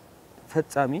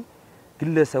ፈጻሚ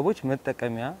ግለሰቦች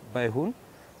መጠቀሚያ ባይሆን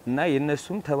እና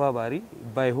የነሱም ተባባሪ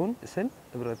ባይሆን ስን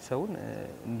ህብረተሰቡን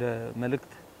እንደ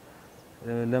መልእክት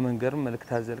ለመንገር መልእክት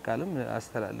አዘልቃለም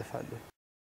አስተላልፋለሁ።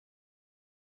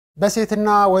 በሴትና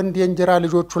ወንድ የእንጀራ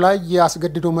ልጆቹ ላይ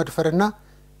ያስገድዶ መድፈርና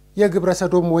የግብረ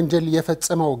ሰዶም ወንጀል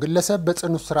የፈጸመው ግለሰብ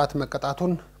በጽኑ እስራት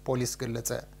መቀጣቱን ፖሊስ ገለጸ።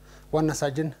 ዋና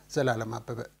ሳጅን ዘላለም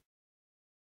አበበ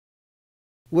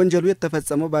ወንጀሉ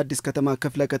የተፈጸመው በአዲስ ከተማ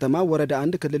ክፍለ ከተማ ወረዳ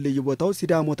 1 ክልል ልዩ ቦታው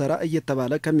ሲዳሞ ተራ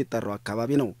እየተባለ ከሚጠራው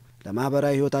አካባቢ ነው።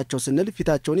 ለማህበራዊ ህይወታቸው ስንል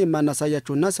ፊታቸውን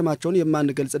የማናሳያቸውና ስማቸውን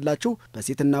የማንገልጽላቸው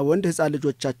በሴትና ወንድ ህፃን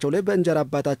ልጆቻቸው ላይ በእንጀራ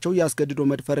አባታቸው ያስገድዶ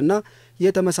መድፈርና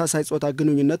የተመሳሳይ ጾታ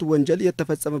ግንኙነት ወንጀል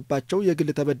የተፈጸመባቸው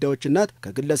የግል ተበዳዮች እናት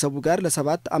ከግለሰቡ ጋር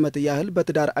ለ7 ዓመት ያህል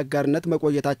በትዳር አጋርነት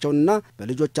መቆየታቸውንና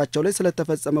በልጆቻቸው ላይ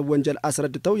ስለተፈጸመው ወንጀል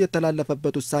አስረድተው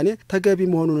የተላለፈበት ውሳኔ ተገቢ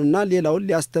መሆኑንና ሌላውን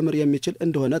ሊያስተምር የሚችል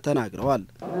እንደሆነ ተናግረዋል።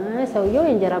 ሰውየው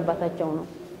የእንጀራ አባታቸው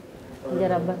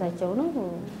ነው።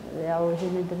 ያው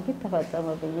ይሄን ድርጊት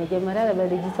ተፈጸመብኝ። መጀመሪያ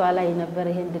በልጅቷ ላይ ነበር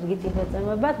ይሄን ድርጊት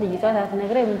የፈጸመባት። ልጅቷ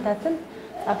ሳትነግረኝ ምን ታትን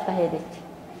ጣፍታ ሄደች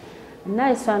እና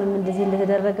እሷንም እንደዚህ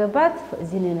እንደተደረገባት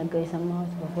እዚህ ነው ነገር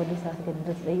የሰማሁት። በፖሊስ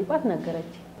አስገድደው ጠይቋት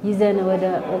ነገረች። ይዘን ወደ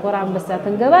ቆቆራ አንበሳ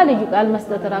ተንገባ ልጅ ቃል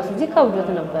መስጠት ራሱ እዚህ ከብዶት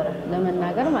ነበር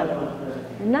ለመናገር ማለት ነው።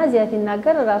 እና እዚያ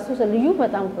ሲናገር ራሱ ልዩ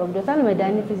በጣም ቆብዶታል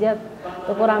መድኃኒት እዚያ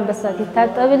ጥቁር አንበሳ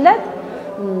ሲታጠብለት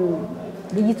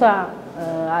ልጅቷ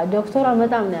ዶክተሯ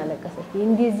በጣም ነው ያለቀሰች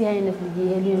እንደዚህ አይነት ልጅ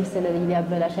ይሄ ሊመስል ልጅ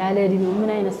ሊያበላሽ ያለ እድሜው ምን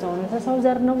አይነት ሰው ነው ተሰው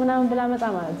ዘር ነው ምናምን ብላ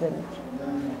በጣም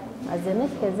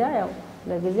አዘነች ከዛ ያው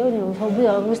ለጊዜው ነው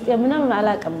ውስጥ ምናምን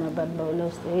አላቀም ነበር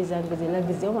ለውስጥ የዛን ጊዜ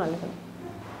ለጊዜው ማለት ነው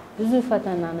ብዙ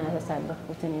ፈተና ነው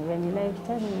ያሳለፍኩት እኔ በእኔ ላይ ብቻ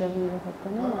ለምን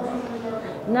ፈተና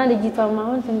እና ልጅቷም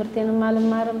አሁን ትምህርቴንም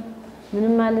አልማርም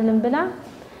ምንም አልልም ብላ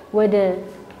ወደ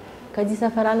ከዚህ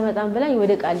ሰፈር አልመጣም ብላኝ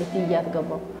ወደ ቃሊቲ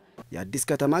እያትገባው የአዲስ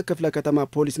ከተማ ክፍለ ከተማ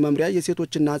ፖሊስ መምሪያ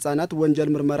የሴቶችና ህጻናት ወንጀል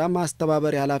ምርመራ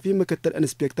ማስተባበሪያ ኃላፊ ምክትል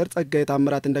ኢንስፔክተር ጸጋይ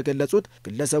ታምራት እንደገለጹት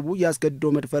ግለሰቡ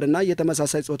ያስገድዶ መድፈርና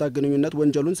የተመሳሳይ ጾታ ግንኙነት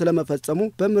ወንጀሉን ስለመፈጸሙ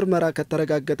በምርመራ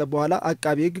ከተረጋገጠ በኋላ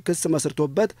አቃቤ ህግ ክስ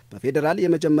መስርቶበት በፌደራል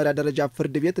የመጀመሪያ ደረጃ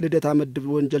ፍርድ ቤት ልደታ ምድብ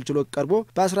ወንጀል ችሎት ቀርቦ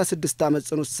በ16 ዓመት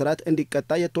ጽኑ እስራት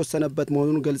እንዲቀጣ የተወሰነበት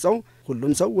መሆኑን ገልጸው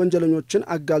ሁሉም ሰው ወንጀለኞችን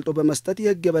አጋልጦ በመስጠት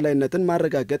የህግ የበላይነትን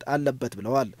ማረጋገጥ አለበት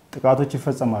ብለዋል። ጥቃቶች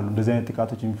ይፈጸማሉ። እንደዚህ አይነት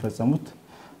ጥቃቶች የሚፈጸሙት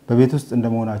በቤት ውስጥ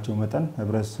እንደመሆናቸው መጠን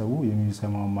ህብረተሰቡ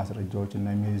የሚሰማው ማስረጃዎች እና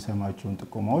የሚሰማቸውን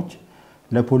ጥቆማዎች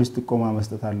ለፖሊስ ጥቆማ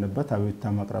መስጠት አለበት፣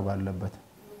 አቤቱታ ማቅረብ አለበት።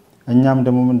 እኛም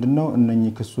ደግሞ ምንድነው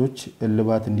እነኚህ ክሶች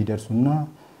እልባት እንዲደርሱና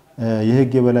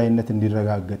የህግ የበላይነት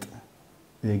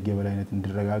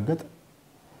እንዲረጋገጥ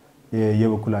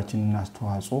የበኩላችንን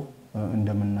አስተዋጽኦ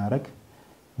እንደምናረግ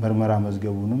ምርመራ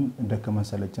መዝገቡንም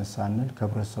እንደከመሰለችን ሳንል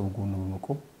ከህብረተሰቡ ጎን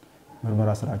በመቆም ምርመራ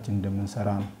ስራችን እንደምንሰራ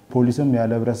ነው። ፖሊስም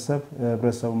ያለ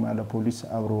ህብረተሰቡም ያለ ፖሊስ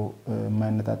አብሮ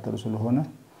የማይነጣጠሉ ስለሆነ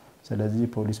ስለዚህ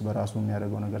ፖሊስ በራሱ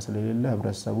የሚያደርገው ነገር ስለሌለ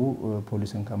ህብረተሰቡ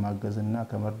ፖሊስን ከማገዝና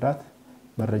ከመርዳት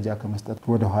መረጃ ከመስጠት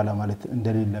ወደ ኋላ ማለት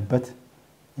እንደሌለበት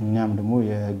እኛም ደግሞ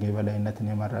የህግ የበላይነትን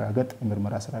የማረጋገጥ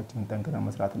የምርመራ ስራችንን ጠንክረን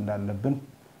መስራት እንዳለብን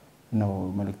ነው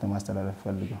መልእክት ማስተላለፍ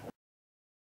ፈልገው።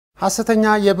 ሐሰተኛ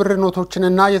የብር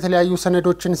ኖቶችንና የተለያዩ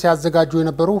ሰነዶችን ሲያዘጋጁ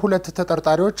የነበሩ ሁለት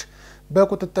ተጠርጣሪዎች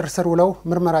በቁጥጥር ስር ውለው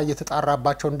ምርመራ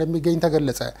እየተጣራባቸው እንደሚገኝ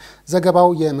ተገለጸ። ዘገባው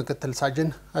የምክትል ሳጅን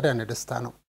አዳነ ደስታ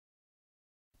ነው።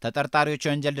 ተጠርጣሪዎቹ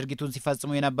ወንጀል ድርጊቱን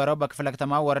ሲፈጽሙ የነበረው በክፍለ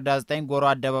ከተማ ወረዳ 9 ጎሮ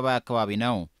አደባባይ አካባቢ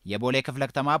ነው። የቦሌ ክፍለ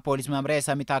ከተማ ፖሊስ መምሪያ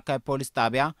የሰሚት አካባቢ ፖሊስ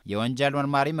ጣቢያ የወንጀል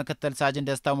መርማሪ ምክትል ሳጅን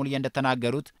ደስታው ሙልዬ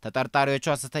እንደተናገሩት ተጠርጣሪዎቹ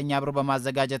ሐሰተኛ ብር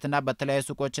በማዘጋጀትና በተለያዩ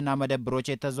ሱቆችና መደብሮች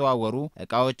የተዘዋወሩ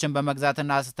እቃዎችን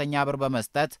በመግዛትና ሐሰተኛ ብር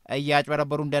በመስጠት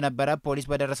እያጭበረበሩ እንደነበረ ፖሊስ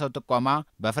በደረሰው ጥቆማ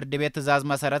በፍርድ ቤት ትዕዛዝ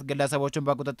መሰረት ግለሰቦቹን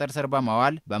በቁጥጥር ስር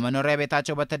በማዋል በመኖሪያ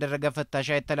ቤታቸው በተደረገ ፍተሻ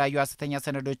የተለያዩ ሐሰተኛ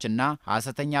ሰነዶችና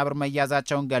ሐሰተኛ ብር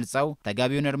መያዛቸውን ገልጸው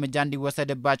ተገቢውን እርምጃ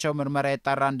እንዲወሰድባቸው ምርመራ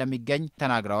የጣራ እንደሚገኝ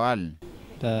ተናግረዋል።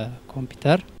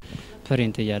 በኮምፒውተር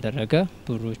ፕሪንት እያደረገ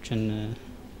ብሮችን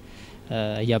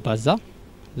እያባዛ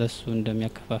ለሱ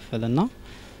እንደሚያከፋፍልና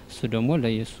እሱ ደግሞ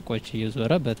ለየሱቆች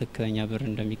እየዞረ በትክክለኛ ብር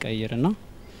እንደሚቀይርና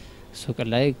ሱቅ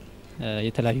ላይ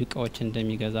የተለያዩ እቃዎች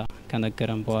እንደሚገዛ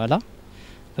ከነገረን በኋላ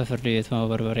በፍርድ ቤት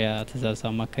ማበርበሪያ ትዕዛዝ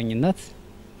አማካኝነት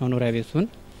መኖሪያ ቤቱን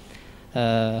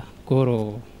ጎሮ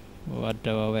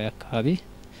አደባባይ አካባቢ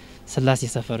ስላሴ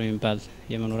ሰፈር የሚባል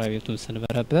የመኖሪያ ቤቱን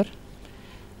ስንበረበር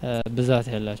ብዛት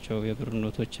ያላቸው የብር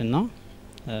ኖቶችና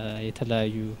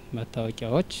የተለያዩ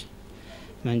መታወቂያዎች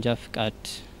መንጃ ፍቃድ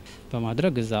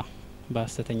በማድረግ እዛ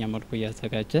በሐሰተኛ መልኩ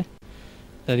እያዘጋጀ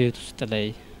በቤት ውስጥ ላይ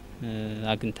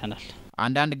አግኝተናል።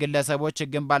 አንዳንድ ግለሰቦች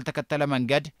ሕግን ባልተከተለ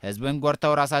መንገድ ህዝብን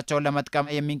ጎርተው ራሳቸውን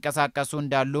ለመጥቀም የሚንቀሳቀሱ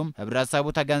እንዳሉም ህብረተሰቡ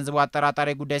ተገንዝቦ አጠራጣሪ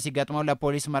ጉዳይ ሲገጥመው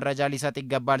ለፖሊስ መረጃ ሊሰጥ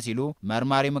ይገባል ሲሉ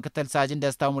መርማሪ ምክትል ሳጅን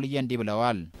ደስታው ሙልዬ እንዲህ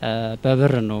ብለዋል።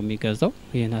 በብር ነው የሚገዛው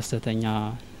ይህን ሐሰተኛ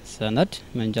ሰነድ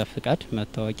መንጃ ፍቃድ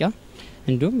መታወቂያ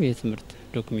እንዲሁም የትምህርት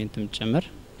ዶክሜንትም ጭምር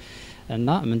እና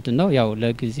ምንድነው ያው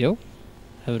ለጊዜው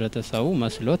ህብረተሰቡ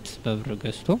መስሎት በብር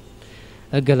ገዝቶ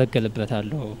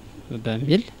እገለገልበታለሁ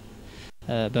በሚል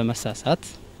በመሳሳት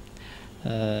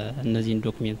እነዚህን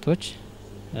ዶክሜንቶች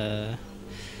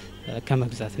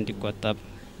ከመግዛት እንዲቆጠብ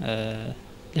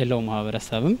ሌላው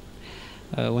ማህበረሰብም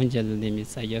ወንጀልን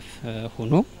የሚጸየፍ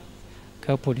ሆኖ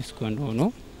ከፖሊስ ጎን ሆኖ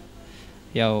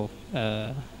ያው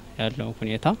ያለው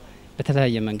ሁኔታ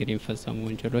በተለያየ መንገድ የሚፈጸሙ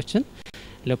ወንጀሎችን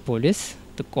ለፖሊስ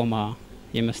ጥቆማ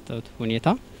የመስጠት ሁኔታ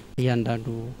እያንዳንዱ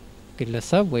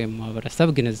ግለሰብ ወይም ማህበረሰብ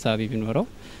ግንዛቤ ቢኖረው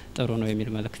ጥሩ ነው የሚል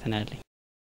መልእክት ነው ያለኝ።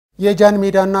 የጃን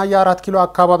ሜዳና የ4 ኪሎ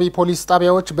አካባቢ ፖሊስ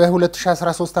ጣቢያዎች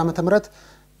በ2013 ዓ.ም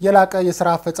የላቀ የሥራ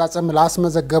አፈጻጸም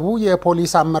ላስመዘገቡ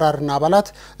የፖሊስ አመራርና አባላት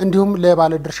እንዲሁም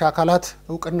ለባለድርሻ አካላት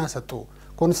እውቅና ሰጡ።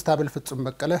 ኮንስታብል ፍጹም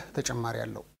በቀለ ተጨማሪ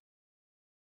ያለው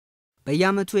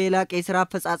በየዓመቱ የላቀ የሥራ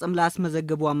አፈጻጸም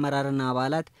ላስመዘገቡ አመራርና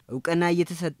አባላት እውቅና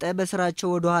እየተሰጠ በስራቸው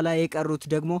ወደ ኋላ የቀሩት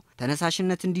ደግሞ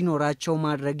ተነሳሽነት እንዲኖራቸው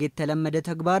ማድረግ የተለመደ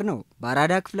ተግባር ነው።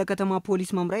 በአራዳ ክፍለ ከተማ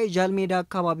ፖሊስ መምሪያ የጃልሜዳ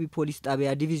አካባቢ ፖሊስ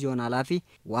ጣቢያ ዲቪዥን ኃላፊ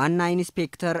ዋና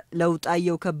ኢንስፔክተር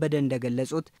ለውጣየው ከበደ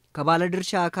እንደገለጹት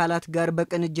ከባለድርሻ አካላት ጋር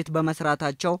በቅንጅት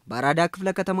በመስራታቸው በአራዳ ክፍለ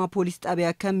ከተማ ፖሊስ ጣቢያ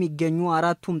ከሚገኙ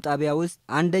አራቱም ጣቢያ ውስጥ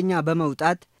አንደኛ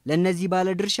በመውጣት ለነዚህ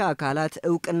ባለድርሻ አካላት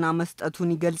እውቅና መስጠቱን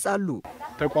ይገልጻሉ።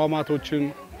 ተቋማቶችን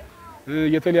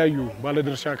የተለያዩ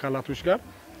ባለድርሻ አካላቶች ጋር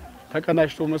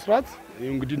ተቀናጅቶ መስራት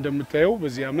እንግዲህ እንደምታየው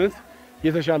በዚህ ዓመት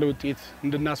የተሻለ ውጤት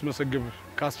እንድናስመሰግብ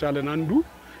ካስቻለን አንዱ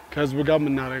ከህዝብ ጋር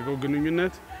የምናደርገው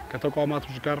ግንኙነት፣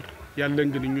 ከተቋማቶች ጋር ያለን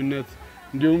ግንኙነት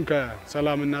እንዲሁም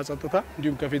ከሰላምና ጸጥታ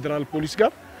እንዲሁም ከፌደራል ፖሊስ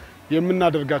ጋር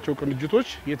የምናደርጋቸው ቅንጅቶች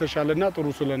የተሻለና ጥሩ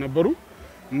ስለነበሩ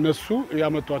እነሱ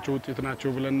ያመጧቸው ውጤት ናቸው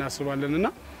ብለን እናስባለንና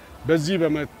በዚህ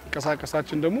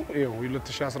በመቀሳቀሳችን ደግሞ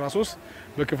 2013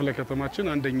 በክፍለ ከተማችን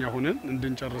አንደኛ ሆነን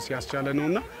እንድንጨርስ ያስቻለ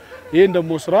ነውና ይሄን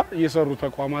ደግሞ ስራ የሰሩ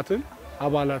ተቋማትን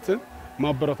አባላትን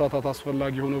ማበረታታት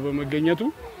አስፈላጊ ሆኖ በመገኘቱ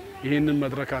ይሄንን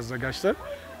መድረክ አዘጋጅተን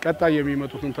ቀጣይ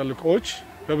የሚመጡትን ተልእኮዎች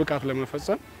በብቃት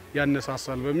ለመፈጸም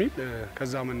ያነሳሳል በሚል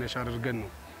ከዛ መነሻ አድርገን ነው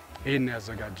ይሄን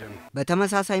ያዘጋጀነው።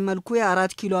 በተመሳሳይ መልኩ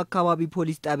የ4 ኪሎ አካባቢ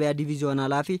ፖሊስ ጣቢያ ዲቪዥን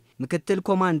ኃላፊ ምክትል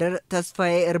ኮማንደር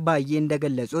ተስፋዬ እርባዬ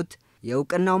እንደገለጹት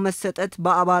የእውቅናው መሰጠት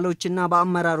በአባሎችና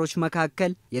በአመራሮች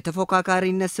መካከል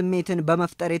የተፎካካሪነት ስሜትን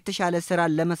በመፍጠር የተሻለ ስራ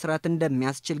ለመስራት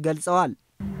እንደሚያስችል ገልጸዋል።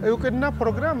 እውቅና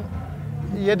ፕሮግራም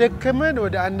የደከመን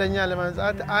ወደ አንደኛ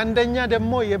ለማንጻት አንደኛ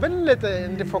ደግሞ የበለጠ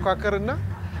እንዲፎካከርና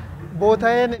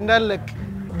ቦታዬን እንዳለቅ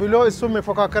ብሎ እሱም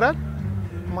ይፎካከራል።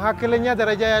 መካከለኛ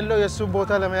ደረጃ ያለው የሱ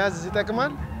ቦታ ለመያዝ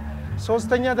ይጠቅማል።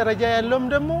 ሶስተኛ ደረጃ ያለውም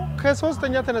ደግሞ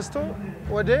ከሶስተኛ ተነስቶ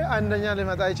ወደ አንደኛ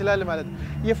ሊመጣ ይችላል ማለት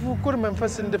የፉክክር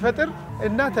መንፈስ እንዲፈጥር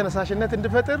እና ተነሳሽነት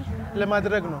እንዲፈጥር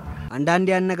ለማድረግ ነው። አንዳንድ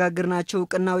ያነጋግርናቸው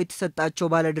እውቅናው የተሰጣቸው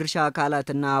ባለድርሻ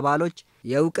አካላትና አባሎች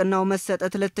የእውቅናው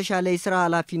መሰጠት ለተሻለ የሥራ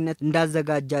ኃላፊነት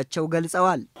እንዳዘጋጃቸው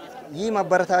ገልጸዋል። ይህ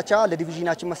ማበረታቻ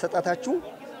ለዲቪዥናችን መሰጣታችሁ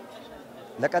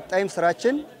ለቀጣይም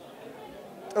ስራችን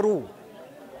ጥሩ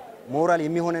ሞራል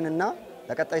የሚሆነንና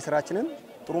ለቀጣይ ስራችንን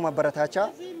ጥሩ ማበረታቻ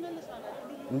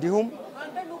እንዲሁም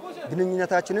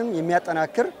ግንኙነታችንን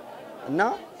የሚያጠናክር እና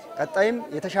ቀጣይም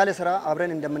የተሻለ ስራ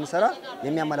አብረን እንደምንሰራ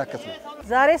የሚያመላክት ነው።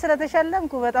 ዛሬ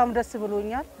ስለተሸለምኩ በጣም ደስ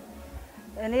ብሎኛል።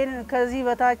 እኔን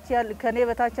ከኔ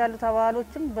በታች ያሉት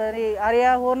አባሎችም በኔ አሪያ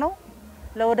ሆነው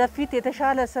ለወደፊት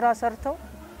የተሻለ ስራ ሰርተው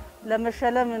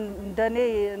ለመሸለም እንደኔ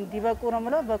እንዲበቁ ነው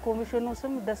ማለት በኮምሽኑ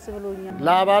ስም ደስ ብሎኛል።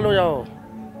 ለአባሉ ያው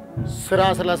ስራ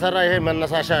ስለሰራ ይሄ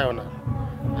መነሳሻ ይሆናል።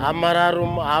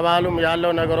 አመራሩም አባሉም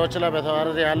ያለው ነገሮች ላይ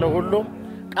በተዋረደ ያለው ሁሉ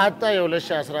ቀጣይ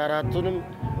 2014ቱንም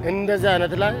እንደዚህ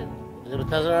አይነት ላይ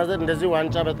በተዘናዘ እንደዚህ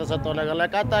ዋንጫ በተሰጠው ነገር ላይ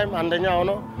ቀጣይም አንደኛ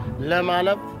ሆኖ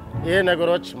ለማለፍ ይሄ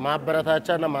ነገሮች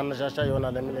ማበረታቻና ማነሳሻ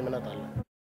ይሆናል የሚል እምነት አለ።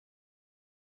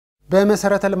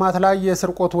 በመሰረተ ልማት ላይ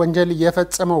የስርቆት ወንጀል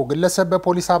የፈጸመው ግለሰብ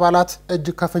በፖሊስ አባላት እጅ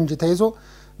ከፍንጅ ተይዞ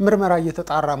ምርመራ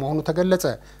እየተጣራ መሆኑ ተገለጸ።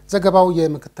 ዘገባው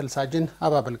የምክትል ሳጅን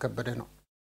አባበል ከበደ ነው።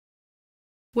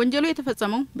 ወንጀሉ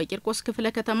የተፈጸመው በቂርቆስ ክፍለ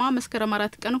ከተማ መስከረም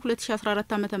 4 ቀን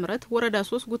 2014 ዓ.ም ወረዳ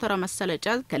 3 ጉተራ መሰለጫ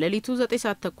ከሌሊቱ 9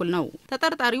 ሰዓት ተኩል ነው።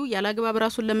 ተጠርጣሪው ያላግባብ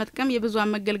ራሱን ለመጥቀም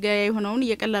የብዙሃን መገልገያ የሆነውን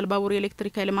የቀላል ባቡር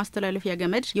ኤሌክትሪክ ኃይል ማስተላለፊያ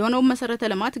ገመድ የሆነው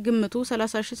መሰረተ ልማት ግምቱ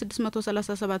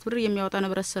 30637 ብር የሚያወጣ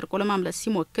ንብረት ሰርቆ ለማምለጥ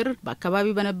ሲሞክር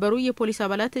በአካባቢው በነበሩ የፖሊስ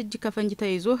አባላት እጅ ከፈንጅ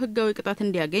ተይዞ ህጋዊ ቅጣት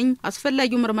እንዲያገኝ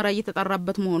አስፈላጊው ምርመራ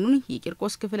እየተጣራበት መሆኑን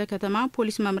የቂርቆስ ክፍለ ከተማ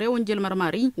ፖሊስ መምሪያ ወንጀል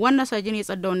መርማሪ ዋና ሳጅን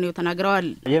የጸዳውን ነው ተናግረዋል።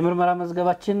 የምርመራ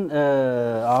መዝገባ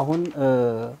አሁን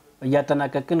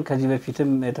እያጠናቀቅን ከዚህ በፊትም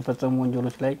የተፈጸሙ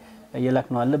ወንጀሎች ላይ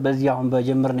እየላክነው አለ። በዚህ አሁን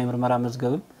በጀመርነው የምርመራ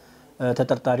መዝገብ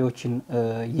ተጠርጣሪዎችን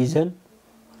ይዘን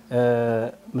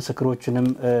ምስክሮችንም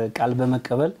ቃል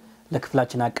በመቀበል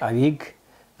ለክፍላችን አቃቢ ህግ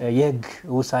የህግ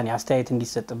ውሳኔ አስተያየት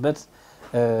እንዲሰጥበት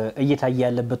እየታየ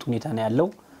ያለበት ሁኔታ ነው ያለው።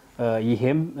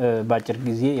 ይሄም በአጭር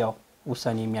ጊዜ ያው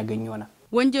ውሳኔ የሚያገኝ ይሆናል።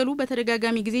 ወንጀሉ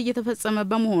በተደጋጋሚ ጊዜ እየተፈጸመ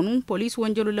በመሆኑ ፖሊስ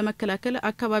ወንጀሉን ለመከላከል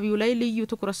አካባቢው ላይ ልዩ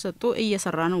ትኩረት ሰጥቶ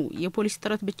እየሰራ ነው። የፖሊስ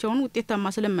ጥረት ብቻውን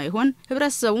ውጤታማ ስለማይሆን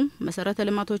ህብረተሰቡ መሰረተ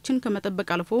ልማቶችን ከመጠበቅ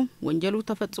አልፎ ወንጀሉ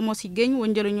ተፈጽሞ ሲገኝ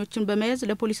ወንጀለኞችን በመያዝ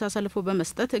ለፖሊስ አሳልፎ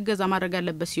በመስጠት እገዛ ማድረግ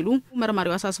አለበት ሲሉ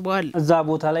መርማሪው አሳስበዋል። እዛ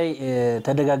ቦታ ላይ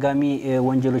ተደጋጋሚ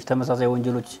ወንጀሎች ተመሳሳይ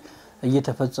ወንጀሎች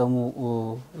እየተፈጸሙ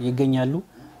ይገኛሉ።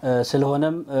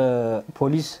 ስለሆነም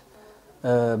ፖሊስ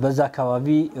በዛ አካባቢ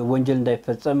ወንጀል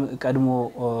እንዳይፈጸም ቀድሞ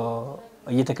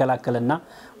እየተከላከለና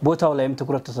ቦታው ላይም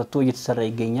ትኩረት ተሰጥቶ እየተሰራ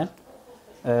ይገኛል።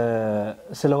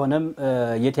 ስለሆነም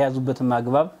የተያዙበትን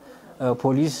ማግባብ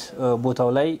ፖሊስ ቦታው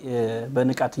ላይ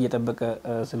በንቃት እየጠበቀ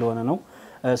ስለሆነ ነው።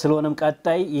 ስለሆነም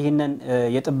ቀጣይ ይህንን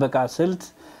የጥበቃ ስልት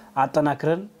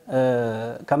አጠናክረን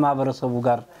ከማህበረሰቡ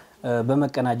ጋር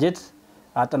በመቀናጀት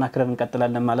አጠናክረን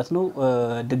እንቀጥላለን ማለት ነው።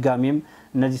 ድጋሚም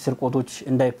እነዚህ ስርቆቶች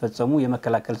እንዳይፈጸሙ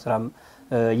የመከላከል ስራም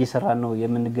እየሰራን ነው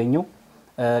የምንገኘው።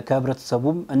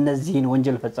 ከህብረተሰቡም እነዚህን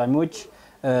ወንጀል ፈጻሚዎች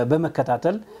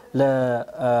በመከታተል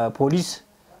ለፖሊስ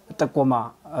ጥቆማ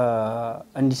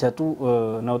እንዲሰጡ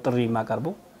ነው ጥሪ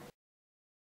ማቀርበው።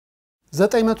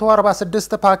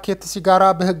 946 ፓኬት ሲጋራ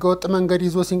በህገወጥ መንገድ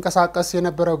ይዞ ሲንቀሳቀስ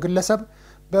የነበረው ግለሰብ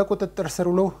በቁጥጥር ስር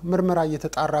ውሎ ምርመራ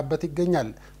እየተጣራበት ይገኛል።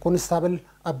 ኮንስታብል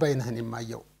አባይነህን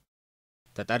የማየው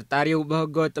ተጠርጣሪው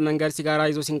በህገወጥ መንገድ ሲጋራ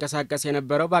ይዞ ሲንቀሳቀስ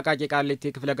የነበረው በአቃቂ ቃሊቲ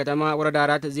ክፍለ ከተማ ወረዳ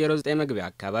 409 መግቢያ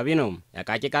አካባቢ ነው።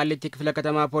 የአቃቂ ቃሊቲ ክፍለ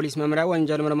ከተማ ፖሊስ መምሪያ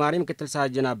ወንጀል መርማሪ ምክትል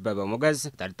ሳጅን አበበ ሞገስ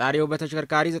ተጠርጣሪው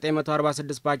በተሽከርካሪ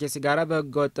 946 ፓኬት ሲጋራ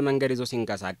በህገወጥ መንገድ ይዞ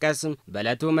ሲንቀሳቀስ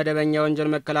በዕለቱ መደበኛ ወንጀል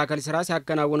መከላከል ስራ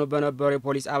ሲያከናውኑ በነበሩ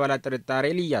የፖሊስ አባላት ጥርጣሬ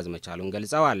ሊያዝ መቻሉን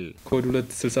ገልጸዋል። ኮድ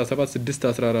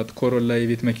 267614 ኮሮላ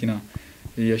የቤት መኪና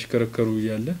ያሽከረከሩ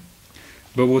ያለ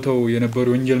በቦታው የነበሩ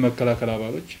ወንጀል መከላከል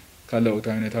አባሎች ካለው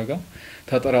ሁኔታ ጋር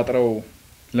ተጠራጥረው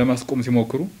ለማስቆም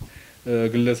ሲሞክሩ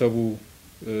ግለሰቡ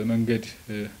መንገድ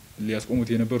ሊያስቆሙት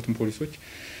የነበሩትን ፖሊሶች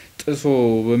ጥሶ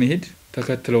በመሄድ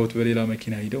ተከትለውት በሌላ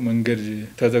መኪና ሄደው መንገድ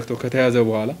ተዘግተው ከተያዘ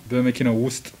በኋላ በመኪናው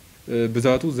ውስጥ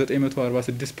ብዛቱ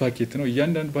 946 ፓኬት ነው።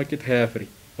 እያንዳንዱ ፓኬት 20 ፍሬ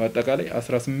በአጠቃላይ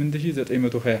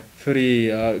 18920 ፍሬ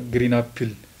ግሪን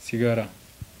አፕል ሲጋራ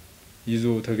ይዞ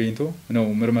ተገኝቶ ነው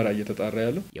ምርመራ እየተጣራ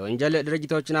ያለው። የወንጀል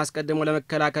ድርጊቶችን አስቀድሞ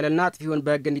ለመከላከልና አጥፊውን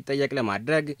በህግ እንዲጠየቅ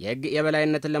ለማድረግ የህግ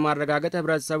የበላይነትን ለማረጋገጥ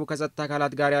ህብረተሰቡ ከጸጥታ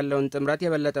አካላት ጋር ያለውን ጥምረት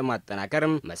የበለጠ ማጠናከር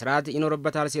መስራት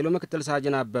ይኖርበታል ሲሉ ምክትል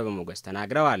ሳጅን አበበ ሞገስ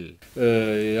ተናግረዋል።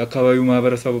 የአካባቢው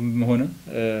ማህበረሰብም ሆነ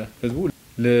ህዝቡ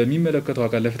ለሚመለከተው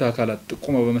አካል ለፍትህ አካላት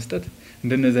ጥቆማ በመስጠት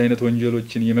እንደነዚህ አይነት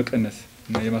ወንጀሎችን የመቀነስ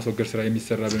እና የማስወገድ ስራ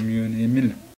የሚሰራ በሚሆን የሚል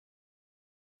ነው።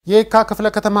 የካ ክፍለ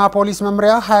ከተማ ፖሊስ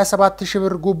መምሪያ 27000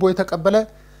 ብር ጉቦ የተቀበለ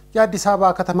የአዲስ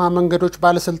አበባ ከተማ መንገዶች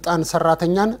ባለስልጣን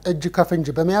ሰራተኛን እጅ ከፍንጅ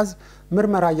በመያዝ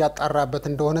ምርመራ ያጣራበት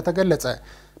እንደሆነ ተገለጸ።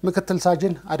 ምክትል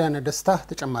ሳጅን አዳነ ደስታ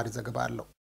ተጨማሪ ዘገባ አለው።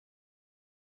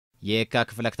 የካ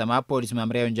ክፍለ ከተማ ፖሊስ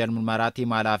መምሪያ ወንጀል ምርመራ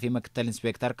ቲም ኃላፊ ምክትል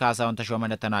ኢንስፔክተር ካሳውን ተሾመ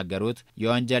እንደተናገሩት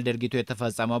የወንጀል ድርጊቱ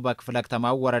የተፈጸመው በክፍለ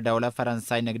ከተማው ወረዳ 2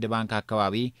 ፈረንሳይ ንግድ ባንክ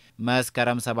አካባቢ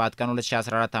መስከረም 7 ቀን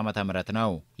 2014 ዓ.ም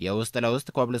ነው። የውስጥ ለውስጥ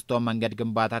ኮብልስቶን መንገድ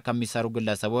ግንባታ ከሚሰሩ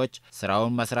ግለሰቦች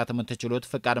ስራውን መስራት የምትችሉት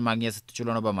ፍቃድ ማግኘት ስትችሉ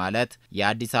ነው በማለት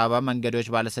የአዲስ አበባ መንገዶች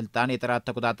ባለስልጣን የጥራት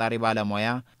ተቆጣጣሪ ባለሙያ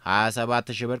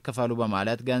 27000 ብር ክፈሉ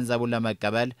በማለት ገንዘቡን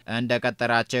ለመቀበል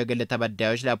እንደቀጠራቸው የግል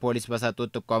ተበዳዮች ለፖሊስ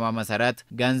በሰጡት ጥቆማ መሰረት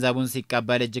ገንዘቡን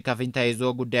ሲቀበል እጅ ከፍንጅ ተይዞ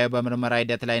ጉዳዩ በምርመራ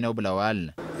ሂደት ላይ ነው ብለዋል።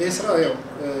 የስራ ያው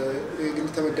የግል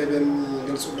ተበዳይ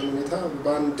በሚገልጹልን ሁኔታ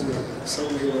በአንድ ሰው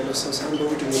የሆነ ሰው ሳንዶ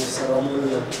ቡድን የሚሰራ መሆኑን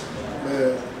ነው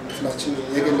በክፍላችን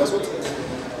የገለጹት።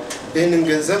 ይህንን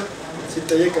ገንዘብ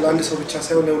ሲጠየቅ ለአንድ ሰው ብቻ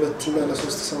ሳይሆን ለሁለትና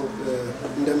ለሶስት ሰው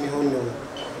እንደሚሆን ነው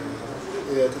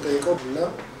የተጠየቀው እና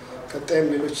ቀጣይም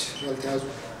ሌሎች ያልተያዙ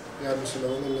ያሉ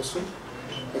ስለሆነ እነሱ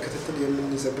በክትትል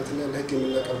የምንይዘበትና ለህግ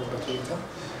የምናቀርብበት ሁኔታ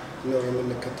ነው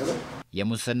የምንከተለው።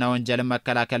 የሙስና ወንጀልን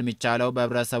መከላከል የሚቻለው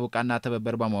በህብረተሰቡ ቀና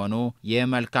ትብብር በመሆኑ ይህ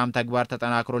መልካም ተግባር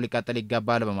ተጠናክሮ ሊቀጥል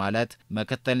ይገባል በማለት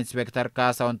ምክትል ኢንስፔክተር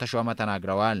ካሳውን ተሾመ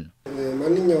ተናግረዋል።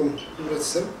 ማንኛውም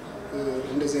ህብረተሰብ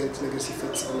እንደዚህ አይነት ነገር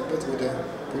ሲፈጸምበት ወደ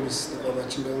ፖሊስ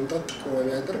ተቋማችን በመምጣት ጥቆማ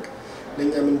ቢያደርግ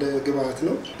ለኛም እንደ ግብአት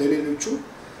ነው፣ ለሌሎቹ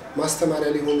ማስተማሪያ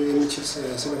ሊሆን የሚችል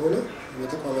ስለሆነ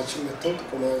በተቋማችን መጥተው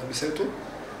ጥቆማ ቢሰጡ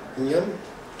እኛም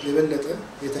የበለጠ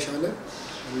የተሻለ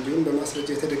እንዲሁም በማስረጃ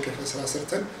የተደገፈ ስራ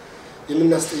ሰርተን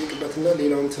የምናስጠይቅበትና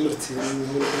ሌላውን ትምህርት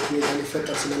የሚሆንበት ሁኔታ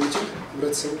ሊፈጠር ስለሚችል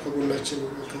ህብረተሰቡ ከጎናችን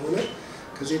ከሆነ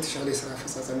ከዚህ የተሻለ ስራ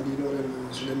አፈጻጸም ሊኖረን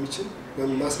ስለሚችል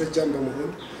በማስረጃም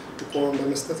በመሆን ጥቆማን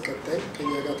በመስጠት ቀጣይ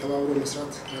ከኛ ጋር ተባብሮ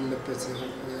መስራት ያለበት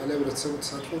ያለ ህብረተሰቡ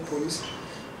ተሳትፎ ፖሊስ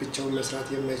ብቻውን መስራት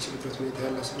የማይችልበት ሁኔታ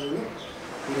ያለ ስለሆነ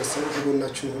ህብረተሰቡ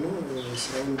ከጎናችን ሆኖ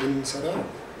ስራውን ብንሰራ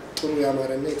ጥሩ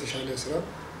ያማረና የተሻለ ስራ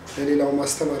ለሌላው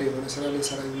ማስተማሪ የሆነ ስራ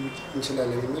ልንሰራ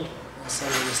እንችላለን የሚል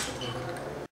ሀሳብ መስጠት ነው።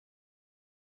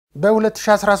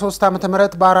 በ2013 ዓ.ም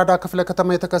በአራዳ ክፍለ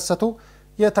ከተማ የተከሰቱ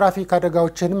የትራፊክ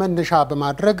አደጋዎችን መነሻ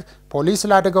በማድረግ ፖሊስ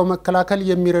ለአደጋው መከላከል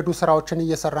የሚረዱ ስራዎችን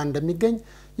እየሰራ እንደሚገኝ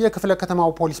የክፍለ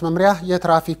ከተማው ፖሊስ መምሪያ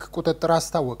የትራፊክ ቁጥጥር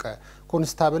አስታወቀ።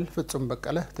 ኮንስታብል ፍጹም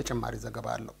በቀለ ተጨማሪ ዘገባ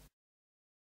አለው።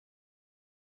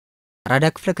 አራዳ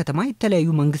ክፍለ ከተማ የተለያዩ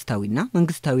መንግስታዊና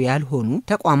መንግስታዊ ያልሆኑ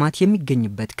ተቋማት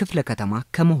የሚገኝበት ክፍለ ከተማ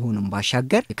ከመሆኑም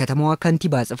ባሻገር የከተማዋ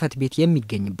ከንቲባ ጽፈት ቤት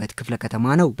የሚገኝበት ክፍለ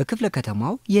ከተማ ነው። በክፍለ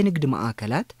ከተማው የንግድ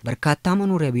ማዕከላት፣ በርካታ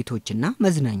መኖሪያ ቤቶችና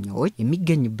መዝናኛዎች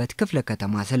የሚገኝበት ክፍለ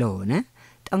ከተማ ስለሆነ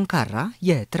ጠንካራ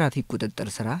የትራፊክ ቁጥጥር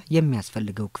ስራ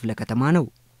የሚያስፈልገው ክፍለ ከተማ ነው።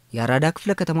 የአራዳ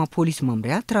ክፍለ ከተማ ፖሊስ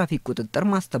መምሪያ ትራፊክ ቁጥጥር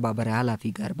ማስተባበሪያ ኃላፊ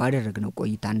ጋር ባደረግነው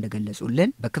ቆይታ እንደገለጹልን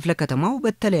በክፍለ ከተማው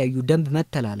በተለያዩ ደንብ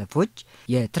መተላለፎች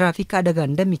የትራፊክ አደጋ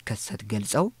እንደሚከሰት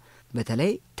ገልጸው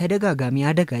በተለይ ተደጋጋሚ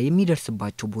አደጋ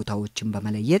የሚደርስባቸው ቦታዎችን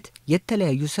በመለየት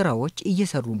የተለያዩ ስራዎች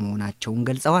እየሰሩ መሆናቸውን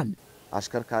ገልጸዋል።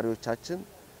 አሽከርካሪዎቻችን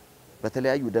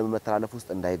በተለያዩ ደም መተላለፍ ውስጥ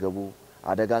እንዳይገቡ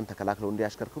አደጋን ተከላክለው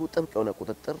እንዲያሽከርክሩ ጥብቅ የሆነ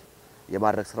ቁጥጥር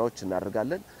የማድረግ ስራዎች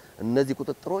እናደርጋለን። እነዚህ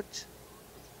ቁጥጥሮች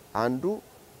አንዱ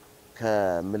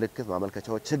ከምልክት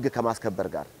ማመልከቻዎች ህግ ከማስከበር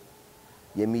ጋር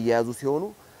የሚያያዙ ሲሆኑ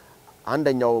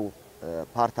አንደኛው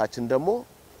ፓርታችን ደግሞ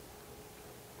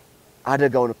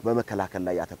አደጋውን በመከላከል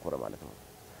ላይ ያተኮረ ማለት ነው።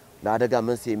 ለአደጋ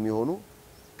መንስኤ የሚሆኑ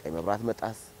ቀይ መብራት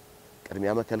መጣስ፣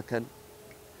 ቅድሚያ መከልከል፣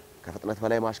 ከፍጥነት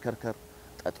በላይ ማሽከርከር፣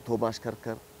 ጠጥቶ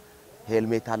ማሽከርከር፣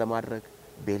 ሄልሜት አለማድረግ፣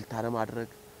 ቤልት አለማድረግ፣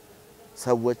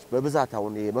 ሰዎች በብዛት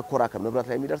አሁን የመኮራከር ንብረት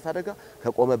ላይ የሚደርስ አደጋ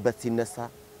ከቆመበት ሲነሳ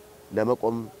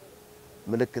ለመቆም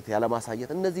ምልክት ያለ ማሳየት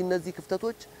እነዚህ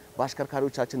ክፍተቶች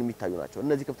በአሽከርካሪዎቻችን የሚታዩ ናቸው።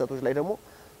 እነዚህ ክፍተቶች ላይ ደግሞ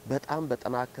በጣም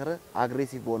በተናከረ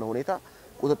አግሬሲቭ በሆነ ሁኔታ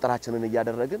ቁጥጥራችንን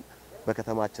እያደረግን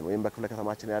በከተማችን ወይም በክፍለ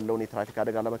ከተማችን ያለውን የትራፊክ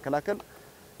አደጋ ለመከላከል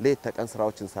ሌት ተቀን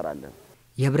ስራዎች እንሰራለን።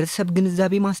 የህብረተሰብ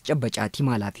ግንዛቤ ማስጨበጫ ቲም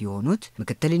ኃላፊ የሆኑት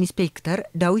ምክትል ኢንስፔክተር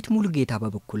ዳዊት ሙሉጌታ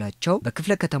በበኩላቸው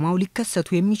በክፍለ ከተማው ሊከሰቱ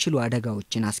የሚችሉ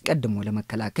አደጋዎችን አስቀድሞ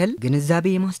ለመከላከል ግንዛቤ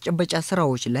የማስጨበጫ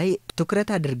ስራዎች ላይ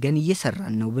ትኩረት አድርገን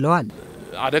እየሰራን ነው ብለዋል።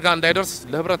 አደጋ እንዳይደርስ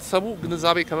ለህብረተሰቡ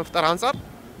ግንዛቤ ከመፍጠር አንፃር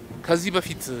ከዚህ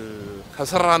በፊት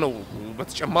ከሰራ ነው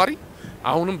በተጨማሪ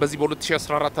አሁንም በዚህ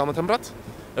በ2014 ዓ.ም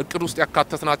እቅድ ውስጥ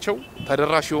ያካተትናቸው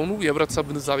ተደራሽ የሆኑ የህብረተሰብ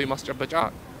ግንዛቤ ማስጨበጫ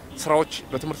ስራዎች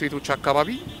በትምህርት ቤቶች አካባቢ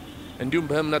እንዲሁም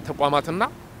በእምነት ተቋማትና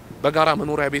በጋራ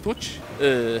መኖሪያ ቤቶች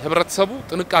ህብረተሰቡ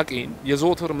ጥንቃቄ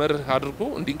የዘወትር መርህ አድርጎ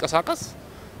እንዲንቀሳቀስ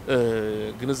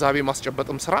ግንዛቤ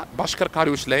ማስጨበጥም ስራ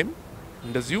በአሽከርካሪዎች ላይም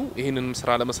እንደዚሁ ይህንን ስራ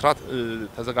ለመስራት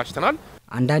ተዘጋጅተናል።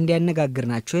 አንዳንድ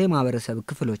ያነጋግርናቸው የማህበረሰብ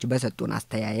ክፍሎች በሰጡን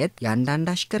አስተያየት የአንዳንድ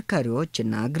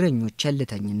አሽከርካሪዎችና እግረኞች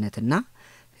ቸልተኝነትና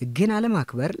ህግን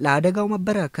አለማክበር ለአደጋው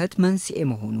መበራከት መንስኤ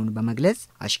መሆኑን በመግለጽ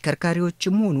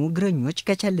አሽከርካሪዎችም ሆኑ እግረኞች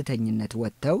ከቸልተኝነት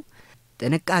ወጥተው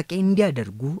ጥንቃቄ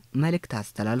እንዲያደርጉ መልእክት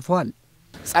አስተላልፈዋል።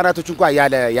 ህጻናቶች እንኳን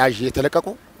ያለ ያዥ የተለቀቁ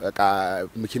በቃ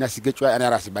መኪና ሲገጩ እኔ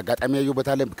ራሴ በአጋጣሚ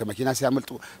ያዩበታል። ከመኪና ሲያመልጡ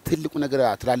ትልቁ ነገር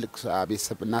ትላልቅ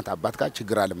ቤተሰብ እናት አባት ጋር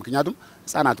ችግር አለ። ምክንያቱም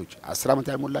ህጻናቶች 10 ዓመት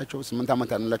ያይሞላቸው 8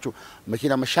 ዓመት ያይሞላቸው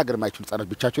መኪና መሻገር ማይችሉ ህጻናት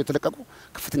ብቻቸው የተለቀቁ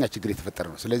ከፍተኛ ችግር የተፈጠረ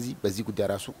ነው። ስለዚህ በዚህ ጉዳይ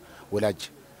ራሱ ወላጅ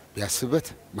ቢያስበት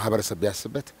ማህበረሰብ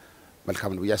ቢያስበት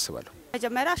መልካም ነው ያስባለሁ።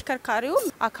 መጀመሪያ አሽከርካሪው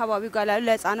አካባቢው ጋር ላሉ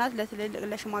ለህፃናት፣ ለትልልቅ፣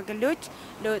 ለሽማግሌዎች፣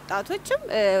 ለወጣቶችም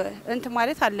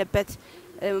ማለት አለበት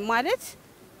ማለት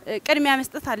ቅድሚያ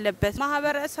መስጠት አለበት።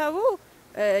 ማህበረሰቡ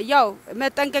ያው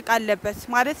መጠንቀቅ አለበት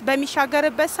ማለት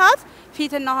በሚሻገርበት ሰዓት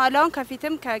ፊትና ኋላውን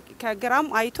ከፊትም ከግራም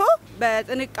አይቶ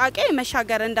በጥንቃቄ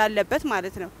መሻገር እንዳለበት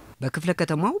ማለት ነው። በክፍለ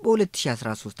ከተማው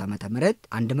በ2013 ዓ.ም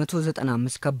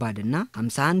 195 ከባድና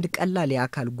 51 ቀላል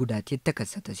የአካል ጉዳት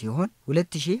የተከሰተ ሲሆን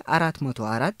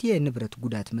 2404 የንብረት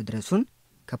ጉዳት መድረሱን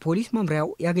ከፖሊስ መምሪያው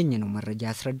ያገኘነው መረጃ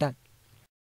ያስረዳል።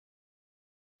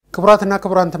 ክቡራትና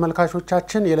ክቡራን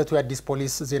ተመልካቾቻችን የዕለቱ የአዲስ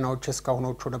ፖሊስ ዜናዎች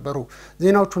እስካሁኖቹ ነበሩ።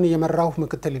 ዜናዎቹን እየመራው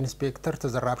ምክትል ኢንስፔክተር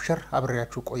ተዘራብሸር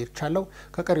አብሬያችሁ ቆይቻለሁ።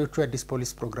 ከቀሪዎቹ የአዲስ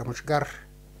ፖሊስ ፕሮግራሞች ጋር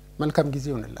መልካም ጊዜ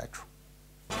ይሁንላችሁ።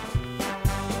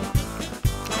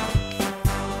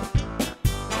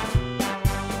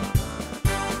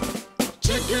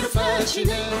 ችግር ፈቺ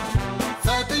ነኝ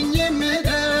ፈጥኜ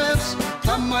የምደርስ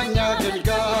ታማኝ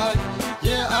አገልጋይ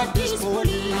የአዲስ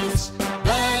ፖሊስ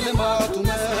በልማቱ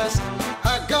መስክ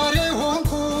አጋሬ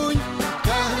ሆንኩኝ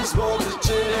ከህዝብ ወጥቼ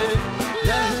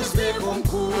ለህዝቤ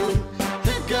ቆምኩኝ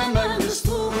ሕገ መንግሥቱ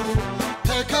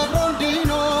ተከብሮ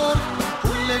እንዲኖር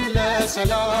ሁሌም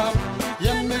ለሰላም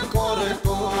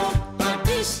የምቆረቆር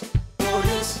አዲስ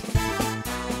ፖሊስ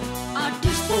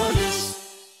አዲስ ፖሊስ።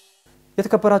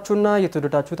 የተከበራችሁና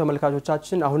የተወደዳችሁ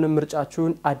ተመልካቾቻችን አሁንም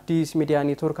ምርጫችሁን አዲስ ሚዲያ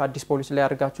ኔትወርክ አዲስ ፖሊስ ላይ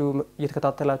አድርጋችሁ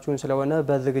እየተከታተላችሁን ስለሆነ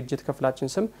በዝግጅት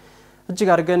ክፍላችን ስም እጅግ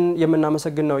አድርገን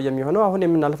የምናመሰግን ነው የሚሆነው። አሁን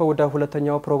የምናልፈው ወደ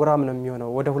ሁለተኛው ፕሮግራም ነው የሚሆነው።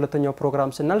 ወደ ሁለተኛው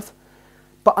ፕሮግራም ስናልፍ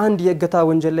በአንድ የእገታ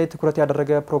ወንጀል ላይ ትኩረት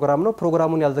ያደረገ ፕሮግራም ነው።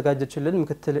 ፕሮግራሙን ያዘጋጀችልን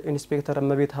ምክትል ኢንስፔክተር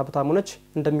እመቤት ሀብታሙ ነች።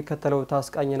 እንደሚከተለው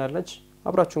ታስቃኘናለች።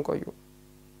 አብራችሁን ቆዩ።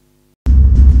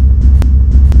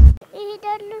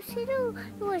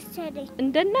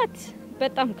 እንደ እናት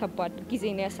በጣም ከባድ ጊዜ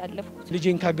ነው ያሳለፍኩት።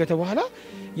 ልጄን ካገተ በኋላ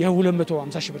የ250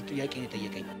 ሺህ ብር ጥያቄ ነው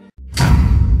የጠየቀኝ።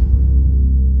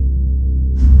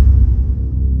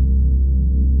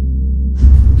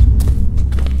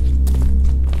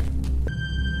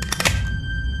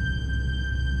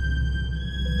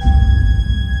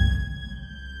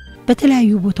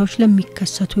 በተለያዩ ቦታዎች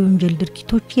ለሚከሰቱ የወንጀል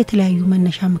ድርጊቶች የተለያዩ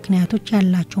መነሻ ምክንያቶች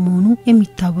ያላቸው መሆኑ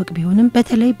የሚታወቅ ቢሆንም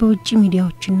በተለይ በውጭ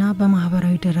ሚዲያዎችና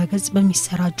በማህበራዊ ድረገጽ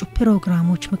በሚሰራጩ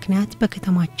ፕሮግራሞች ምክንያት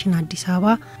በከተማችን አዲስ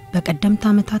አበባ በቀደምት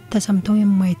ዓመታት ተሰምተው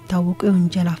የማይታወቁ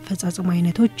የወንጀል አፈጻጸም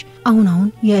አይነቶች አሁን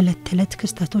የዕለት ተዕለት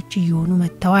ክስተቶች እየሆኑ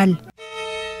መጥተዋል።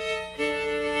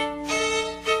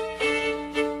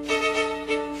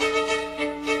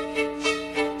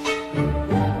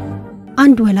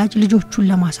 አንድ ወላጅ ልጆቹን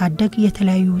ለማሳደግ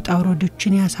የተለያዩ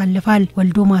ጣውረዶችን ያሳልፋል።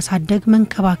 ወልዶ ማሳደግ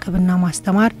መንከባከብና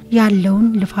ማስተማር ያለውን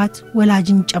ልፋት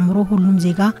ወላጅን ጨምሮ ሁሉም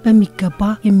ዜጋ በሚገባ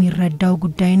የሚረዳው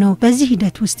ጉዳይ ነው። በዚህ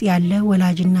ሂደት ውስጥ ያለ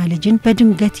ወላጅና ልጅን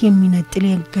በድንገት የሚነጥል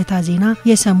የእገታ ዜና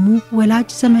የሰሙ ወላጅ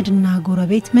ዘመድና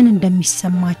ጎረቤት ምን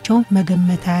እንደሚሰማቸው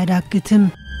መገመት አያዳግትም።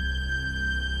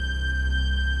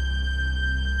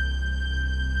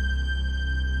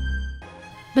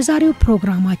 በዛሬው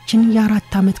ፕሮግራማችን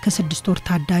የ4 ዓመት ከ6 ወር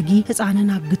ታዳጊ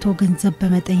ህፃንን አግቶ ገንዘብ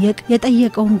በመጠየቅ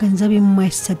የጠየቀውን ገንዘብ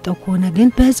የማይሰጠው ከሆነ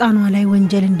ግን በህፃኗ ላይ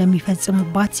ወንጀል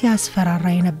እንደሚፈጽምባት ሲያስፈራራ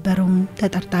የነበረውን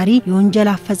ተጠርጣሪ የወንጀል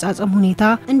አፈጻጸም ሁኔታ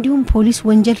እንዲሁም ፖሊስ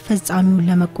ወንጀል ፈጻሚውን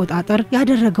ለመቆጣጠር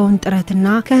ያደረገውን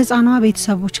ጥረትና ከህፃኗ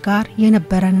ቤተሰቦች ጋር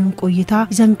የነበረንን ቆይታ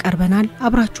ይዘን ቀርበናል።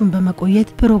 አብራችሁን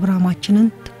በመቆየት ፕሮግራማችንን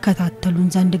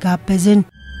ተከታተሉን ዘንድ ጋበዝን።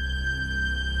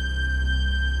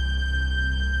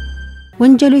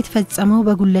 ወንጀሉ የተፈጸመው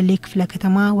በጉለሌ ክፍለ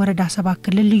ከተማ ወረዳ 7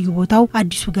 ክልል ልዩ ቦታው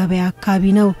አዲሱ ገበያ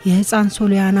አካባቢ ነው። የህፃን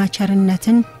ሶሊያና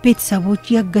ቸርነትን ቤተሰቦች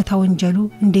የእገታ ወንጀሉ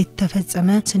እንዴት ተፈጸመ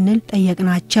ስንል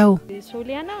ጠየቅናቸው።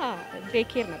 ሶሊያና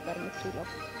ዴኬር ነበር የምትውለው።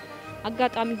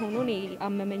 አጋጣሚ ሆኖ እኔ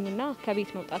አመመኝና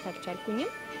ከቤት መውጣት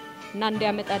አልቻልኩኝም እና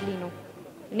እንዲያመጣልኝ ነው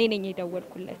እኔ ነኝ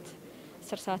የደወልኩለት።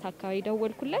 10 ሰዓት አካባቢ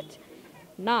ደወልኩለት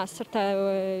እና 10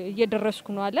 እየደረስኩ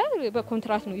ነው አለ።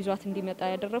 በኮንትራት ነው ይዟት እንዲመጣ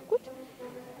ያደረኩት።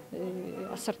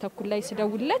 10 ተኩል ላይ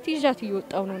ስደውልለት ይዣት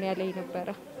እየወጣው ነው ያለኝ ነበር።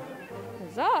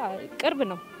 እዛ ቅርብ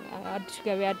ነው አዲስ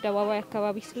ገበያ አደባባይ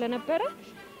አካባቢ ስለነበረ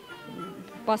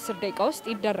በ10 ደቂቃ ውስጥ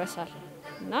ይደረሳል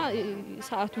እና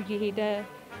ሰዓቱ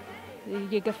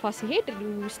እየገፋ ሲሄድ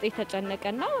ውስጤ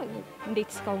ተጨነቀና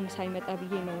እንዴት እስካሁን ሳይመጣ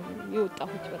ብዬ ነው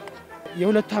የወጣሁት። በቃ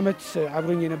የ2 ዓመት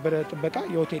አብሮኝ የነበረ ጥበቃ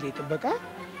የሆቴል ጥበቃ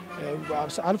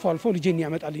አልፎ ልጄን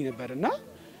ያመጣልኝ ነበርና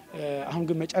አሁን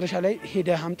ግን መጨረሻ ላይ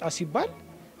ሄደ ሀምጣ ሲባል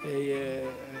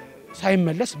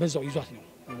ሳይመለስ በዛው ይዟት ነው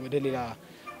ወደ ሌላ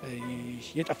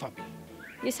የጠፋብኝ።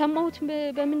 የሰማሁት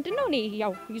በምንድነው እኔ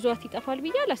ያው ይዟት ይጠፋል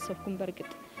ብዬ አላሰብኩም። በርግጥ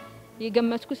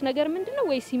የገመትኩት ነገር ምንድነው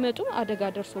ወይ ሲመጡ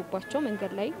አደጋ ደርሶባቸው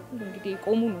መንገድ ላይ እንግዲህ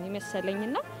ቆሙ ነው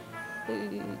የመሰለኝና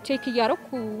ቼክ ያረኩ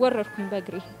ወረርኩኝ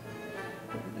በእግሬ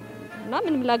እና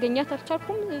ምንም ላገኛት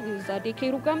አልቻልኩም። እዛ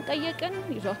ዴኬሩ ጋም ጠየቀን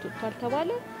ይዟት ወጥቷል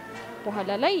ተባለ።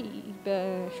 በኋላ ላይ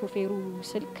በሾፌሩ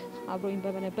ስልክ አብሮኝ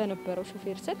በነበረው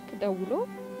ሾፌር ስልክ ደውሎ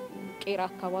ቄራ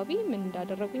አካባቢ ምን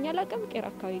እንዳደረጉኝ አላቀም ቄራ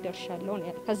አካባቢ ደርሻለሁ ነው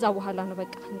ያለው። ከዛ በኋላ ነው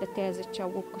በቃ እንደተያዘች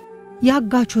ያወቅኩት።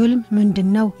 ያጋቹ ህልም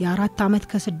ምንድነው? የ4 ዓመት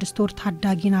ከ6 ወር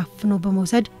ታዳጊን አፍኖ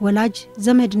በመውሰድ ወላጅ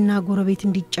ዘመድና ጎረቤት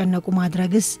እንዲጨነቁ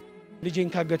ማድረግስ?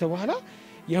 ልጄን ካገተ በኋላ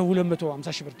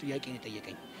የ250 ሺህ ብር ጥያቄ ነው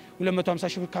ጠየቀኝ። 250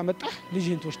 ሺህ ብር ካመጣ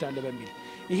ልጅህን ትወስዳለህ በሚል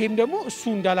ይሄም ደግሞ እሱ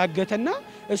እንዳላገተና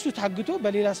እሱ ታግቶ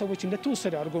በሌላ ሰዎች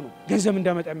እንደተወሰደ አድርጎ ነው ገንዘብ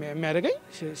እንዳመጣ የሚያደርገኝ።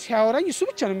 ሲያወራኝ እሱ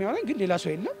ብቻ ነው የሚያወራኝ ግን ሌላ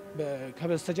ሰው የለም።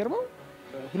 ከበስተጀርባው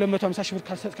 250 ሺህ ብር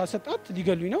ካልሰጣት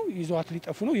ሊገሉኝ ነው ይዟት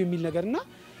ሊጠፉ ነው የሚል ነገርና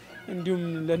እንዲሁም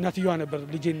ለእናትየዋ ነበር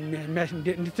ልጄን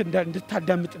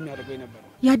እንድታዳምጥ የሚያደርገው ነበር።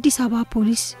 የአዲስ አበባ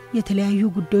ፖሊስ የተለያዩ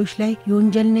ጉዳዮች ላይ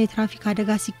የወንጀልና የትራፊክ አደጋ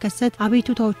ሲከሰት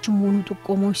አቤቱታዎችም ሆኑ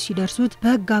ጥቆሞች ሲደርሱት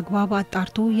በህግ አግባብ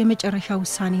አጣርቶ የመጨረሻ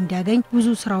ውሳኔ እንዲያገኝ ብዙ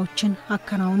ስራዎችን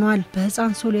አከናውኗል።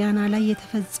 በህፃን ሶሊያና ላይ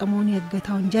የተፈጸመውን የእገታ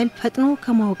ወንጀል ፈጥኖ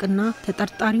ከማወቅና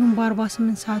ተጠርጣሪውን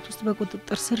በ48 ሰዓት ውስጥ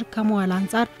በቁጥጥር ስር ከመዋል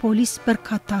አንጻር ፖሊስ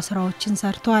በርካታ ስራዎችን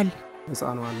ሰርቷል።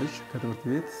 ህፃኗ ልጅ ከትምህርት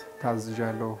ቤት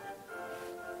ታዝዣለሁ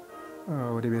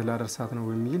ወደ ቤት ላደርሳት ነው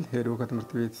በሚል ሄዶ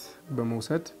ከትምህርት ቤት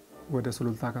በመውሰድ ወደ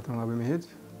ሱሉልታ ከተማ በመሄድ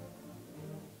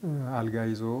አልጋ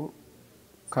ይዞ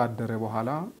ካደረ በኋላ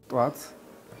ጧት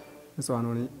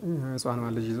ህፃኗን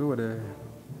ልጅ ይዞ ወደ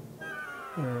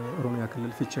ኦሮሚያ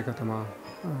ክልል ፊቼ ከተማ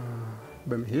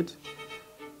በመሄድ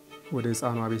ወደ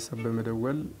ህፃኗ ቤተሰብ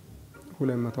በመደወል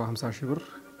 250 ሺህ ብር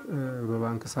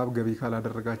በባንክ ሂሳብ ገቢ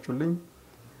ካላደረጋችሁልኝ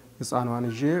ህፃኗን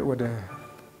ይዤ ወደ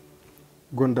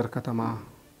ጎንደር ከተማ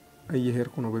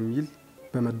እየሄድኩ ነው በሚል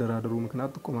በመደራደሩ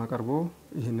ምክንያት ጥቆማ ቀርቦ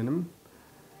ይህንንም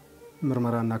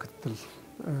ምርመራና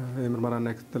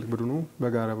ክትትል ቡድኑ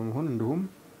በጋራ በመሆን እንዲሁም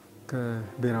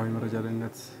ከብሔራዊ መረጃ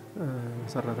ደህንነት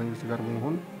ሰራተኞች ጋር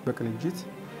በመሆን በቅንጅት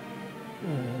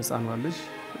ህፃኗ ልጅ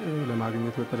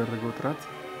ለማግኘት በተደረገው ጥረት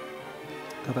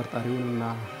ተጠርጣሪውንና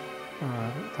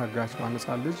ታጋቿን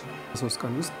ህፃን ልጅ በ3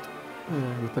 ቀን ውስጥ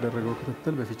በተደረገው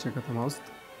ክትትል በፊቼ ከተማ ውስጥ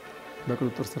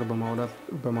በቁጥጥር ስር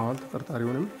በማዋል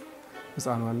ተጠርጣሪውንም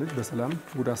ህፃኗን ልጅ በሰላም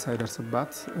ጉዳት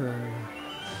ሳይደርስባት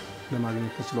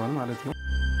ለማግኘት ተችሏል ማለት ነው።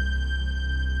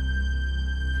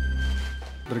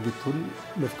 ድርጊቱን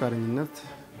በፍቃደኝነት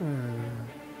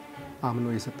አምኖ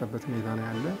የሰጠበት ሁኔታ ነው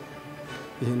ያለ።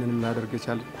 ይህንንም ላደርግ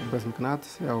የቻልኩበት ምክንያት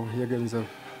ያው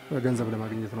ገንዘብ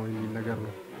ለማግኘት ነው የሚል ነገር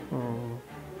ነው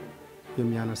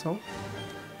የሚያነሳው።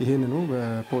 ይህንኑ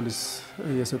በፖሊስ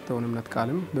የሰጠውን እምነት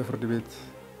ቃልም በፍርድ ቤት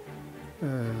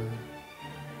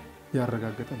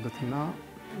ያረጋገጠበትና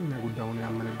ጉዳዩን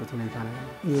ያመነበት ሁኔታ ነው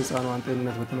ያለው። የህፃኗን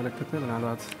ጤንነት በተመለከተ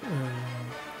ምናልባት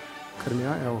ቅድሚያ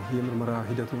ያው የምርመራ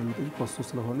ሂደቱን የሚጠይቅ እሱ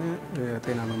ስለሆነ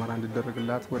የጤና ምርመራ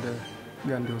እንዲደረግላት ወደ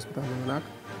ጋንዲ ሆስፒታል በመላክ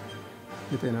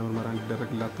የጤና ምርመራ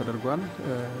እንዲደረግላት ተደርጓል።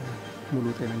 ሙሉ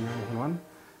ጤነኛ መሆኗን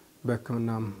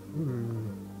በሕክምናም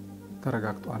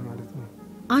ተረጋግጧል ማለት ነው።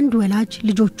 አንድ ወላጅ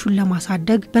ልጆቹን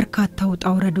ለማሳደግ በርካታ ውጣ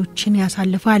ውረዶችን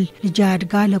ያሳልፋል። ልጅ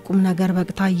አድጋ ለቁም ነገር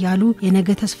በቅታ እያሉ የነገ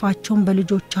ተስፋቸውን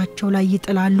በልጆቻቸው ላይ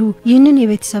ይጥላሉ። ይህንን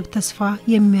የቤተሰብ ተስፋ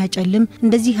የሚያጨልም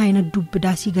እንደዚህ አይነት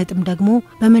ዱብዳ ሲገጥም ደግሞ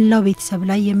በመላው ቤተሰብ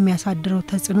ላይ የሚያሳድረው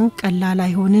ተጽዕኖ ቀላል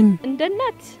አይሆንም። እንደ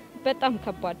እናት በጣም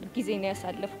ከባድ ጊዜ ነው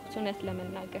ያሳለፍኩት እውነት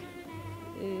ለመናገር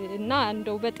እና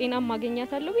እንደው በጤና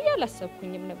ማግኛታለሁ ብዬ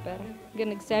አላሰብኩኝም ነበር። ግን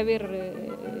እግዚአብሔር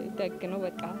ደግ ነው።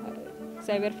 በቃ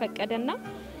እግዚአብሔር ፈቀደና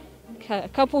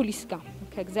ከፖሊስ ጋር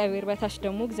ከእግዚአብሔር በታች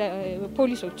ደግሞ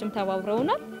ፖሊሶችም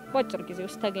ተባብረውናል። በአጭር ጊዜ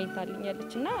ውስጥ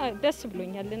ተገኝታልኛለችና ደስ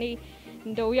ብሎኛል። እኔ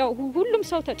እንደው ያው ሁሉም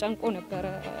ሰው ተጨንቆ ነበር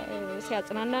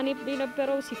ሲያጽናናን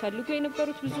የነበረው ሲፈልጉ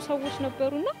የነበሩት ብዙ ሰዎች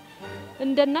ነበሩና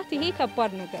እንደ እናት ይሄ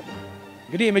ከባድ ነገር ነው።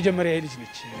 እንግዲህ የመጀመሪያ ልጅ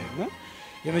ነች እና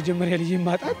የመጀመሪያ ልጅ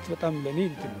ማጣት በጣም ለኔ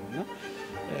እንትን ነውና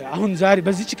አሁን ዛሬ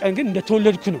በዚህ ቀን ግን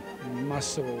እንደተወለድኩ ነው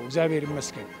ማስበው። እግዚአብሔር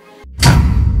ይመስገን።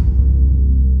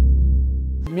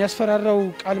 የሚያስፈራራው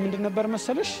ቃል ምንድን ነበር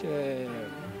መሰለሽ?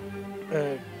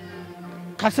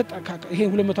 ይሄ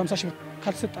 250 ሺህ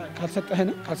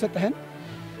ካልሰጠህን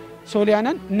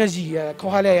ሶሊያናን እነዚህ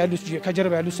ከኋላ ያሉት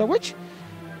ከጀርባ ያሉት ሰዎች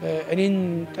እኔን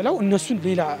ጥለው እነሱን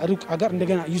ሌላ ሩቅ አገር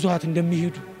እንደገና ይዟት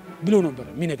እንደሚሄዱ ብሎ ነበር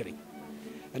የሚነግረኝ።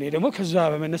 እኔ ደግሞ ከዛ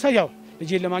በመነሳ ያው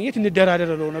ልጄን ለማግኘት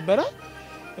እንደራደረው ነበር።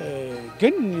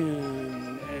 ግን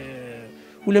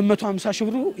 250 ሺህ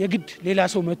ብሩ የግድ ሌላ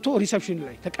ሰው መጥቶ ሪሰፕሽን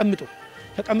ላይ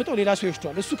ተቀምጦ ሌላ ሰው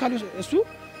ይወስዷል። እሱ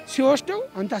ሲወስደው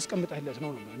አንተ አስቀምጠህለት ነው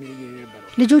የሚባለው።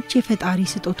 ልጆች የፈጣሪ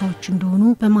ስጦታዎች እንደሆኑ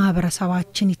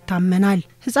በማህበረሰባችን ይታመናል።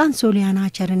 ህፃን ሶሊያና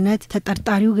ቸርነት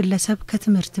ተጠርጣሪው ግለሰብ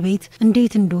ከትምህርት ቤት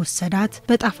እንዴት እንደወሰዳት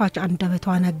በጣፋጭ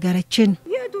አንደበቷ ነገረችን።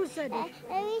 የተወሰደ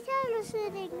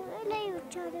ላይ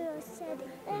ብቻ ነው ወሰደ።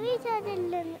 እቤት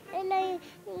አይደለም ላይ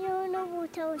የሆነ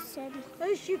ቦታ ወሰደ።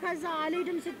 እሺ ከዛ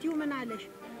አልሄድም ስትዩ ምን አለሽ?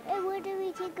 ወደ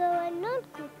ቤት ይገባል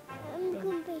አልኩ።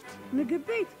 ምግብ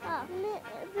ቤት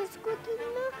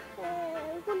ብስኩትና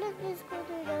ሁለት ብስኩት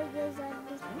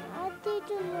ገዛልኝ።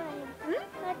 አትሄጂም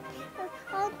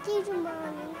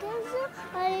አለኝ። ከዛ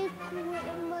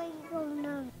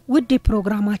ውድ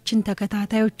የፕሮግራማችን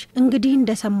ተከታታዮች እንግዲህ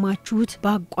እንደሰማችሁት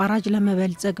በአቋራጭ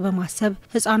ለመበልጸግ በማሰብ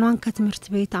ህፃኗን ከትምህርት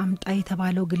ቤት አምጣ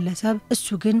የተባለው ግለሰብ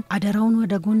እሱ ግን አደራውን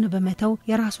ወደ ጎን በመተው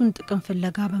የራሱን ጥቅም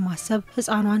ፍለጋ በማሰብ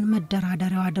ህፃኗን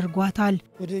መደራደሪያው አድርጓታል።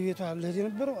 ወደ ቤቷ ለዚህ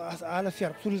የነበረው አለፍ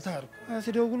ያርኩ ሱልታር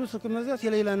ሲደውሉ ስልክ መዝጋት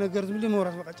የሌላ ነገር ዝም ብሎ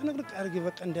ማውራት በቃ ጭንቅንቅ አድርጌ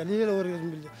በቃ እንዳለ ሌላ ወሬ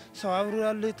ዝም ብሎ ሰው አብሮ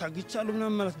ያለ ታግቻለሁ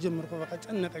ምናምን ማለት ጀመርኩ። በቃ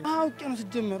ጨነቀኝ። አውቄ ነው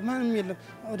ሲጀመር ማንም የለም።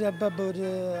 ወደ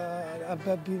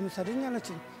አባቢ መሰደኛ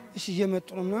አለችኝ። እሺ እየመጡ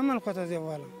ነው ምናምን አልኳት። እዚያ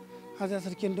በኋላ አዛ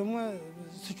ስልኬን ደግሞ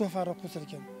ስቾፍ አደረኩ።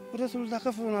 ስልኬን ወደ ሱልታ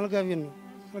ከፍሎን አልጋቤን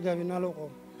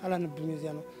አላውቀውም አላነብም።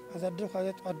 የዚያ ነው አዛደርኩ። አዛ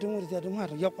ጠዋት ደግሞ ወደዚያ ደግሞ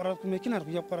እያቆራረጥኩ መኪና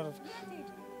አድርኩ እያቆራረጥኩ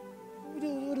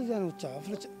ወደዚያ ነው ብቻ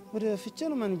ወደ ፍቼ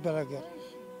ነው ማን ይባላል።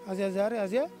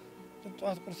 አዚያ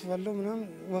ጠዋት ቁርስ በለው ምናምን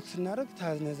ወቅት ስናደርግ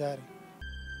ታዝነ ዛሬ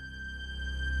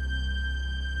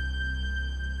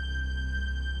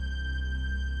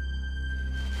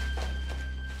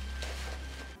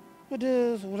ወደ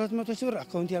 200 ሺህ ብር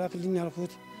አካውንት ያላክልኝ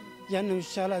አልኩት። ያንን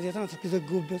ይሻላል አዚያታን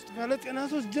ተዘግቡበት ባለ ጤና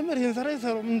ሶስ ጀመር ይሄን ሰራ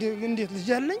ይሰሩ እንዴት ልጅ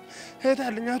አለኝ እህት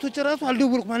አለኝ። አቶች ራሱ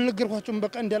አልደወልኩም አልነገርኳቸውም።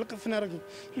 በቃ እንዲያልቅፍ እናደርግ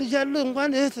ልጅ አለ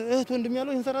እንኳን እህት ወንድም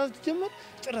ያለው ይሄን ሰራ ጀመር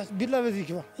ጭራሽ ቢላ በዚህ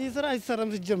ግባ ይሄ ሰራ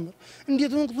አይሰራም ጀመር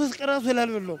እንዴት ነው ሶስት ቀን ራሱ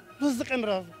ያላልበለው ሶስት ቀን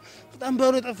ራሱ በጣም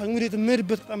ባሮ ጠፋኝ። ወዴት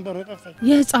መድበት በጣም ባሮ ጠፋኝ።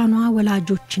 የህፃኗ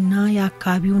ወላጆችና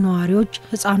የአካባቢው ነዋሪዎች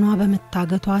ህፃኗ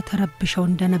በመታገቷ ተረብሸው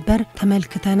እንደነበር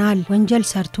ተመልክተናል። ወንጀል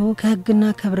ሰርቶ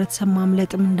ከህግና ከህብረተሰብ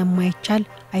ማምለጥም እንደማይቻል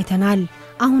አይተናል።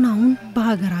 አሁን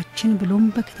በሀገራችን ብሎም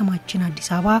በከተማችን አዲስ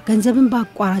አበባ ገንዘብን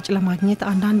በአቋራጭ ለማግኘት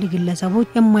አንዳንድ ግለሰቦች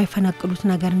የማይፈነቅሉት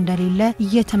ነገር እንደሌለ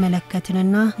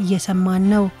እየተመለከትንና እየሰማን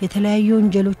ነው። የተለያዩ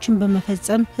ወንጀሎችን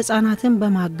በመፈጸም ህፃናትን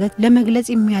በማገት ለመግለጽ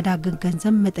የሚያዳግን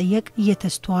ገንዘብ መጠየቅ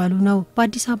እየተስተዋሉ ነው።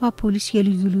 በአዲስ አበባ ፖሊስ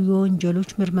የልዩ ልዩ ወንጀሎች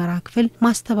ምርመራ ክፍል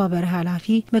ማስተባበሪያ ኃላፊ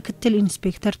ምክትል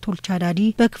ኢንስፔክተር ቶልቻ ዳዲ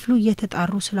በክፍሉ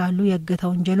እየተጣሩ ስላሉ የእገታ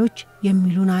ወንጀሎች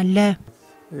የሚሉን አለ።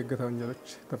 የእገታ ወንጀሎች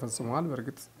ተፈጽመዋል።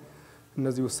 በርግጥ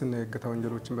እነዚህ ውስን የእገታ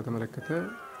ወንጀሎችን በተመለከተ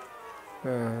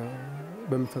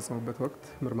በሚፈጸሙበት ወቅት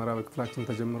ምርመራ በክፍላችን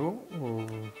ተጀምሮ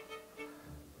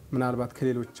ምናልባት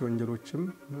ከሌሎች ወንጀሎችም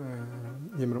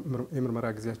የምርመራ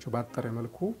ጊዜያቸው ባጠረ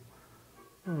መልኩ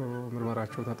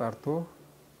ምርመራቸው ተጣርቶ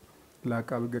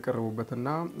ለአቃቤ ሕግ የቀረቡበትና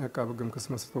አቃቤ ሕግም ክስ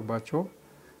መስርቶባቸው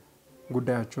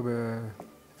ጉዳያቸው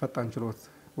በፈጣን ችሎት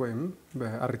ወይም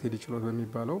በአርቲዲ ችሎት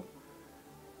በሚባለው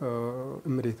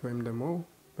እምዴት ወይም ደግሞ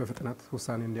በፍጥነት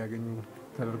ውሳኔ እንዲያገኙ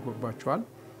ተደርጎባቸዋል።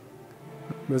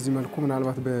 በዚህ መልኩ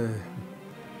ምናልባት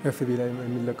በኤፍቢ ላይ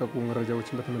የሚለቀቁ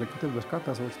መረጃዎችን በተመለከተ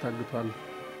በርካታ ሰዎች ታግቷል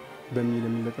በሚል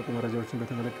የሚለቀቁ መረጃዎችን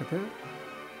በተመለከተ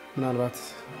ምናልባት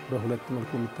በሁለት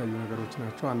መልኩ የሚታዩ ነገሮች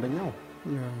ናቸው። አንደኛው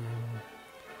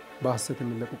በሐሰት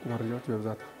የሚለቀቁ መረጃዎች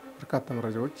በብዛት በርካታ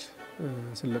መረጃዎች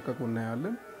ሲለቀቁ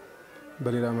እናያለን።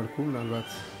 በሌላ መልኩ ምናልባት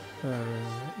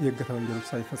የእገታ ወንጀሎች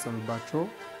ሳይፈጸምባቸው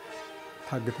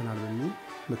ታግተናል በሚል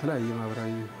በተለያየ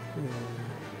ማህበራዊ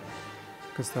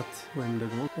ክስተት ወይም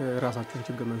ደግሞ ራሳቸውን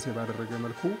ችግር መንስኤ ባደረገ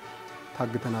መልኩ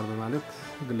ታግተናል በማለት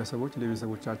ግለሰቦች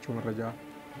ለቤተሰቦቻቸው መረጃ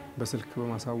በስልክ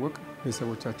በማሳወቅ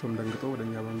ቤተሰቦቻቸውም ደንግጠው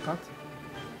ወደኛ በመምጣት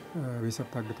ቤተሰብ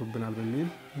ታግቶብናል በሚል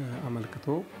አመልክቶ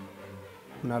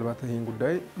ምናልባት ይህን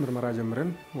ጉዳይ ምርመራ ጀምረን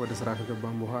ወደ ስራ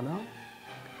ከገባን በኋላ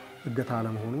እገታ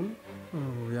አለመሆኑን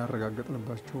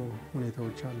ያረጋገጥንባቸው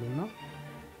ሁኔታዎች አሉና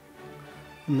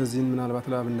እነዚህን ምናልባት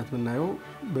ለአብነት ብናየው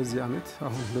በዚህ አመት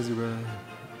አሁን በዚህ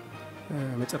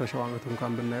በመጨረሻው አመት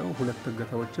እንኳን ብናየው ሁለት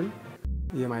እገታዎችን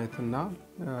የማየትና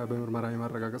በምርመራ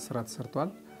የማረጋገጥ ስራ ተሰርቷል።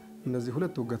 እነዚህ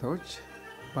ሁለት እገታዎች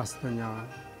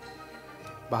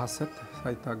በሐሰት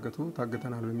ሳይታገቱ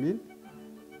ታግተናል በሚል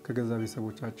ከገዛ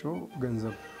ቤተሰቦቻቸው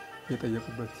ገንዘብ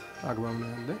የጠየቁበት አግባብ ነው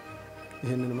ያለ።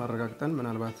 ይህንን ማረጋግጠን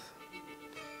ምናልባት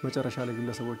መጨረሻ ላይ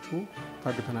ግለሰቦቹ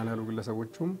ታግተናል ያሉ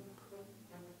ግለሰቦቹም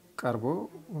ቀርቦ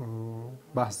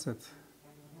በሐሰት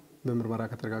በምርመራ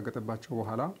ከተረጋገጠባቸው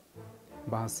በኋላ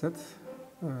በሐሰት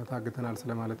ታግተናል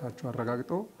ስለማለታቸው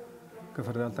አረጋግጦ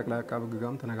ከፌደራል ጠቅላይ አቃቤ ሕግ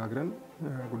ጋርም ተነጋግረን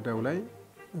ጉዳዩ ላይ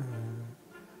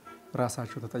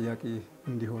ራሳቸው ተጠያቂ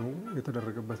እንዲሆኑ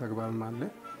የተደረገበት አግባብም አለ።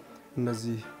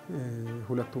 እነዚህ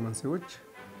ሁለቱ መንስኤዎች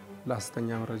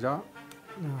ለሐሰተኛ መረጃ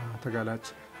ተጋላጭ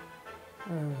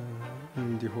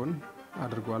እንዲሆን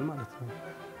አድርጓል ማለት ነው።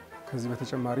 ከዚህ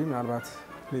በተጨማሪ ምናልባት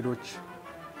ሌሎች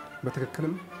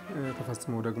በትክክልም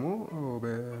ተፈጽመው ደግሞ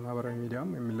በማህበራዊ ሚዲያም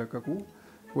የሚለቀቁ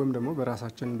ወይም ደግሞ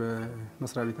በራሳችን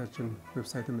በመስሪያ ቤታችን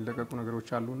ዌብሳይት የሚለቀቁ ነገሮች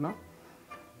አሉና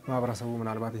ማህበረሰቡ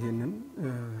ምናልባት ይሄንን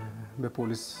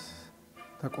በፖሊስ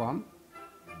ተቋም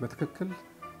በትክክል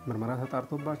ምርመራ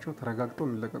ተጣርቶባቸው ተረጋግጦ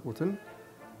የሚለቀቁትን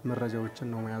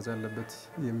መረጃዎችን ነው መያዝ ያለበት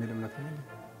የሚል እምነት ነው።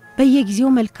 በየጊዜው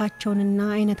መልካቸውንና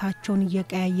አይነታቸውን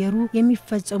እየቀያየሩ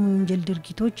የሚፈጸሙ ወንጀል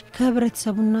ድርጊቶች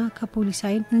ከህብረተሰቡና ከፖሊስ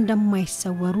አይን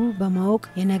እንደማይሰወሩ በማወቅ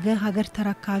የነገ ሀገር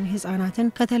ተረካቢ ህፃናትን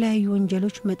ከተለያዩ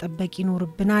ወንጀሎች መጠበቅ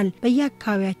ይኖርብናል።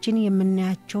 በየአካባቢያችን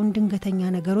የምናያቸውን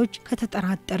ድንገተኛ ነገሮች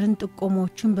ከተጠራጠርን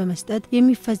ጥቆማዎችን በመስጠት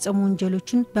የሚፈጸሙ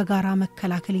ወንጀሎችን በጋራ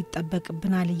መከላከል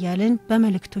ይጠበቅብናል እያልን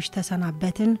በመልእክቶች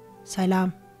ተሰናበትን። ሰላም።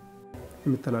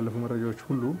 የሚተላለፉ መረጃዎች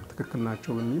ሁሉ ትክክል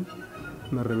ናቸው በሚል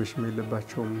መረበሽ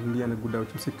የለባቸውም። እንዲህ አይነት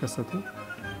ጉዳዮች ሲከሰቱ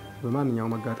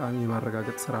በማንኛውም አጋጣሚ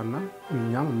የማረጋገጥ ስራና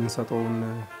እኛም የምንሰጠውን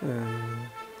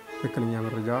ትክክለኛ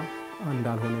መረጃ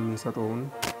እንዳልሆነ የምንሰጠውን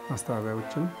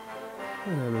ማስተባበያዎችን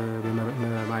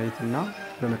በማየትና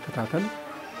በመከታተል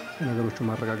ነገሮችን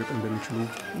ማረጋገጥ እንደሚችሉ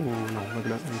ነው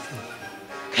መግለጽ የሚችለው።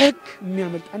 ከህግ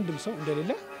የሚያመልጥ አንድም ሰው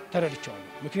እንደሌለ ተረድቻለሁ።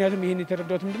 ምክንያቱም ይሄን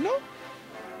የተረዳሁት ምንድነው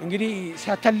እንግዲህ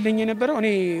ሲያታልለኝ የነበረው እኔ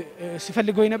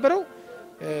ሲፈልገው የነበረው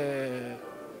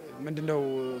ምንድነው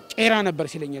ቄራ ነበር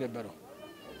ሲለኝ የነበረው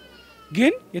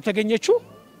ግን የተገኘችው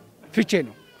ፍቼ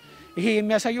ነው። ይሄ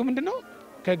የሚያሳየው ምንድነው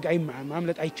ከህግ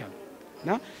ማምለጥ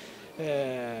አይቻልምና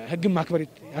ህግ ማክበር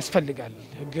ያስፈልጋል።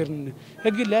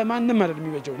 ህግ ለማንም ማለት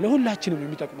የሚበጀው ለሁላችንም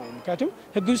የሚጠቅመው ምክንያቱም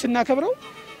ህግን ስናከብረው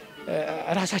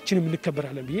ራሳችንም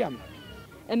እንከበራለን ብዬ አምናለሁ።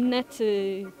 እምነት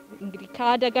እንግዲህ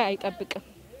ከአደጋ አይጠብቅም።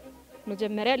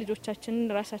 መጀመሪያ ልጆቻችንን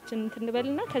ራሳችንን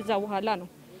እንትንበልና ከዛ በኋላ ነው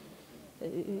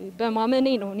በማመኔ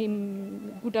ነው እኔም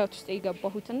ጉዳት ውስጥ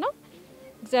የገባሁትና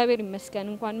እግዚአብሔር ይመስገን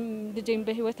እንኳን ልጄን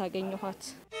በህይወት አገኘኋት።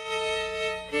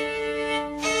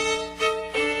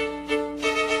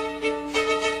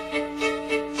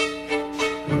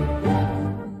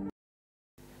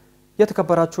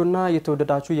 የተከበራችሁና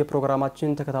የተወደዳችሁ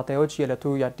የፕሮግራማችን ተከታታዮች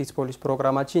የዕለቱ የአዲስ ፖሊስ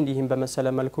ፕሮግራማችን ይህን በመሰለ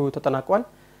መልኩ ተጠናቋል።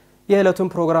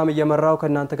 የዕለቱን ፕሮግራም እየመራው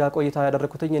ከእናንተ ጋር ቆይታ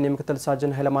ያደረኩትኝ እኔ ምክትል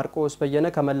ሳጅን ኃይለ ማርቆስ በየነ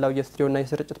ከመላው የስቱዲዮና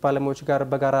የስርጭት ባለሙያዎች ጋር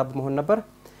በጋራ በመሆን ነበር።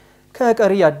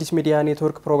 ከቀሪ የአዲስ ሚዲያ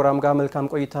ኔትወርክ ፕሮግራም ጋር መልካም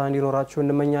ቆይታ እንዲኖራችሁ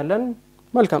እንመኛለን።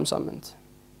 መልካም ሳምንት።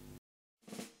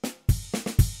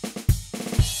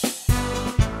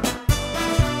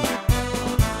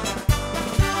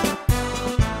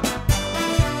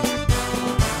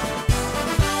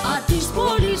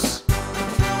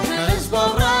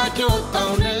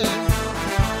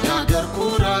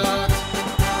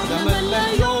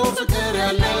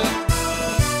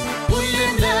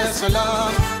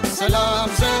 ሰላም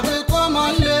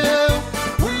ዘብቆማለሁ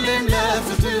ሁሌም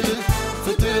ለፍትህ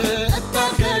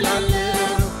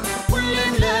እታገላለሁ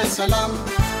ሁሌም ለሰላም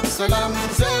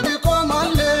ዘብ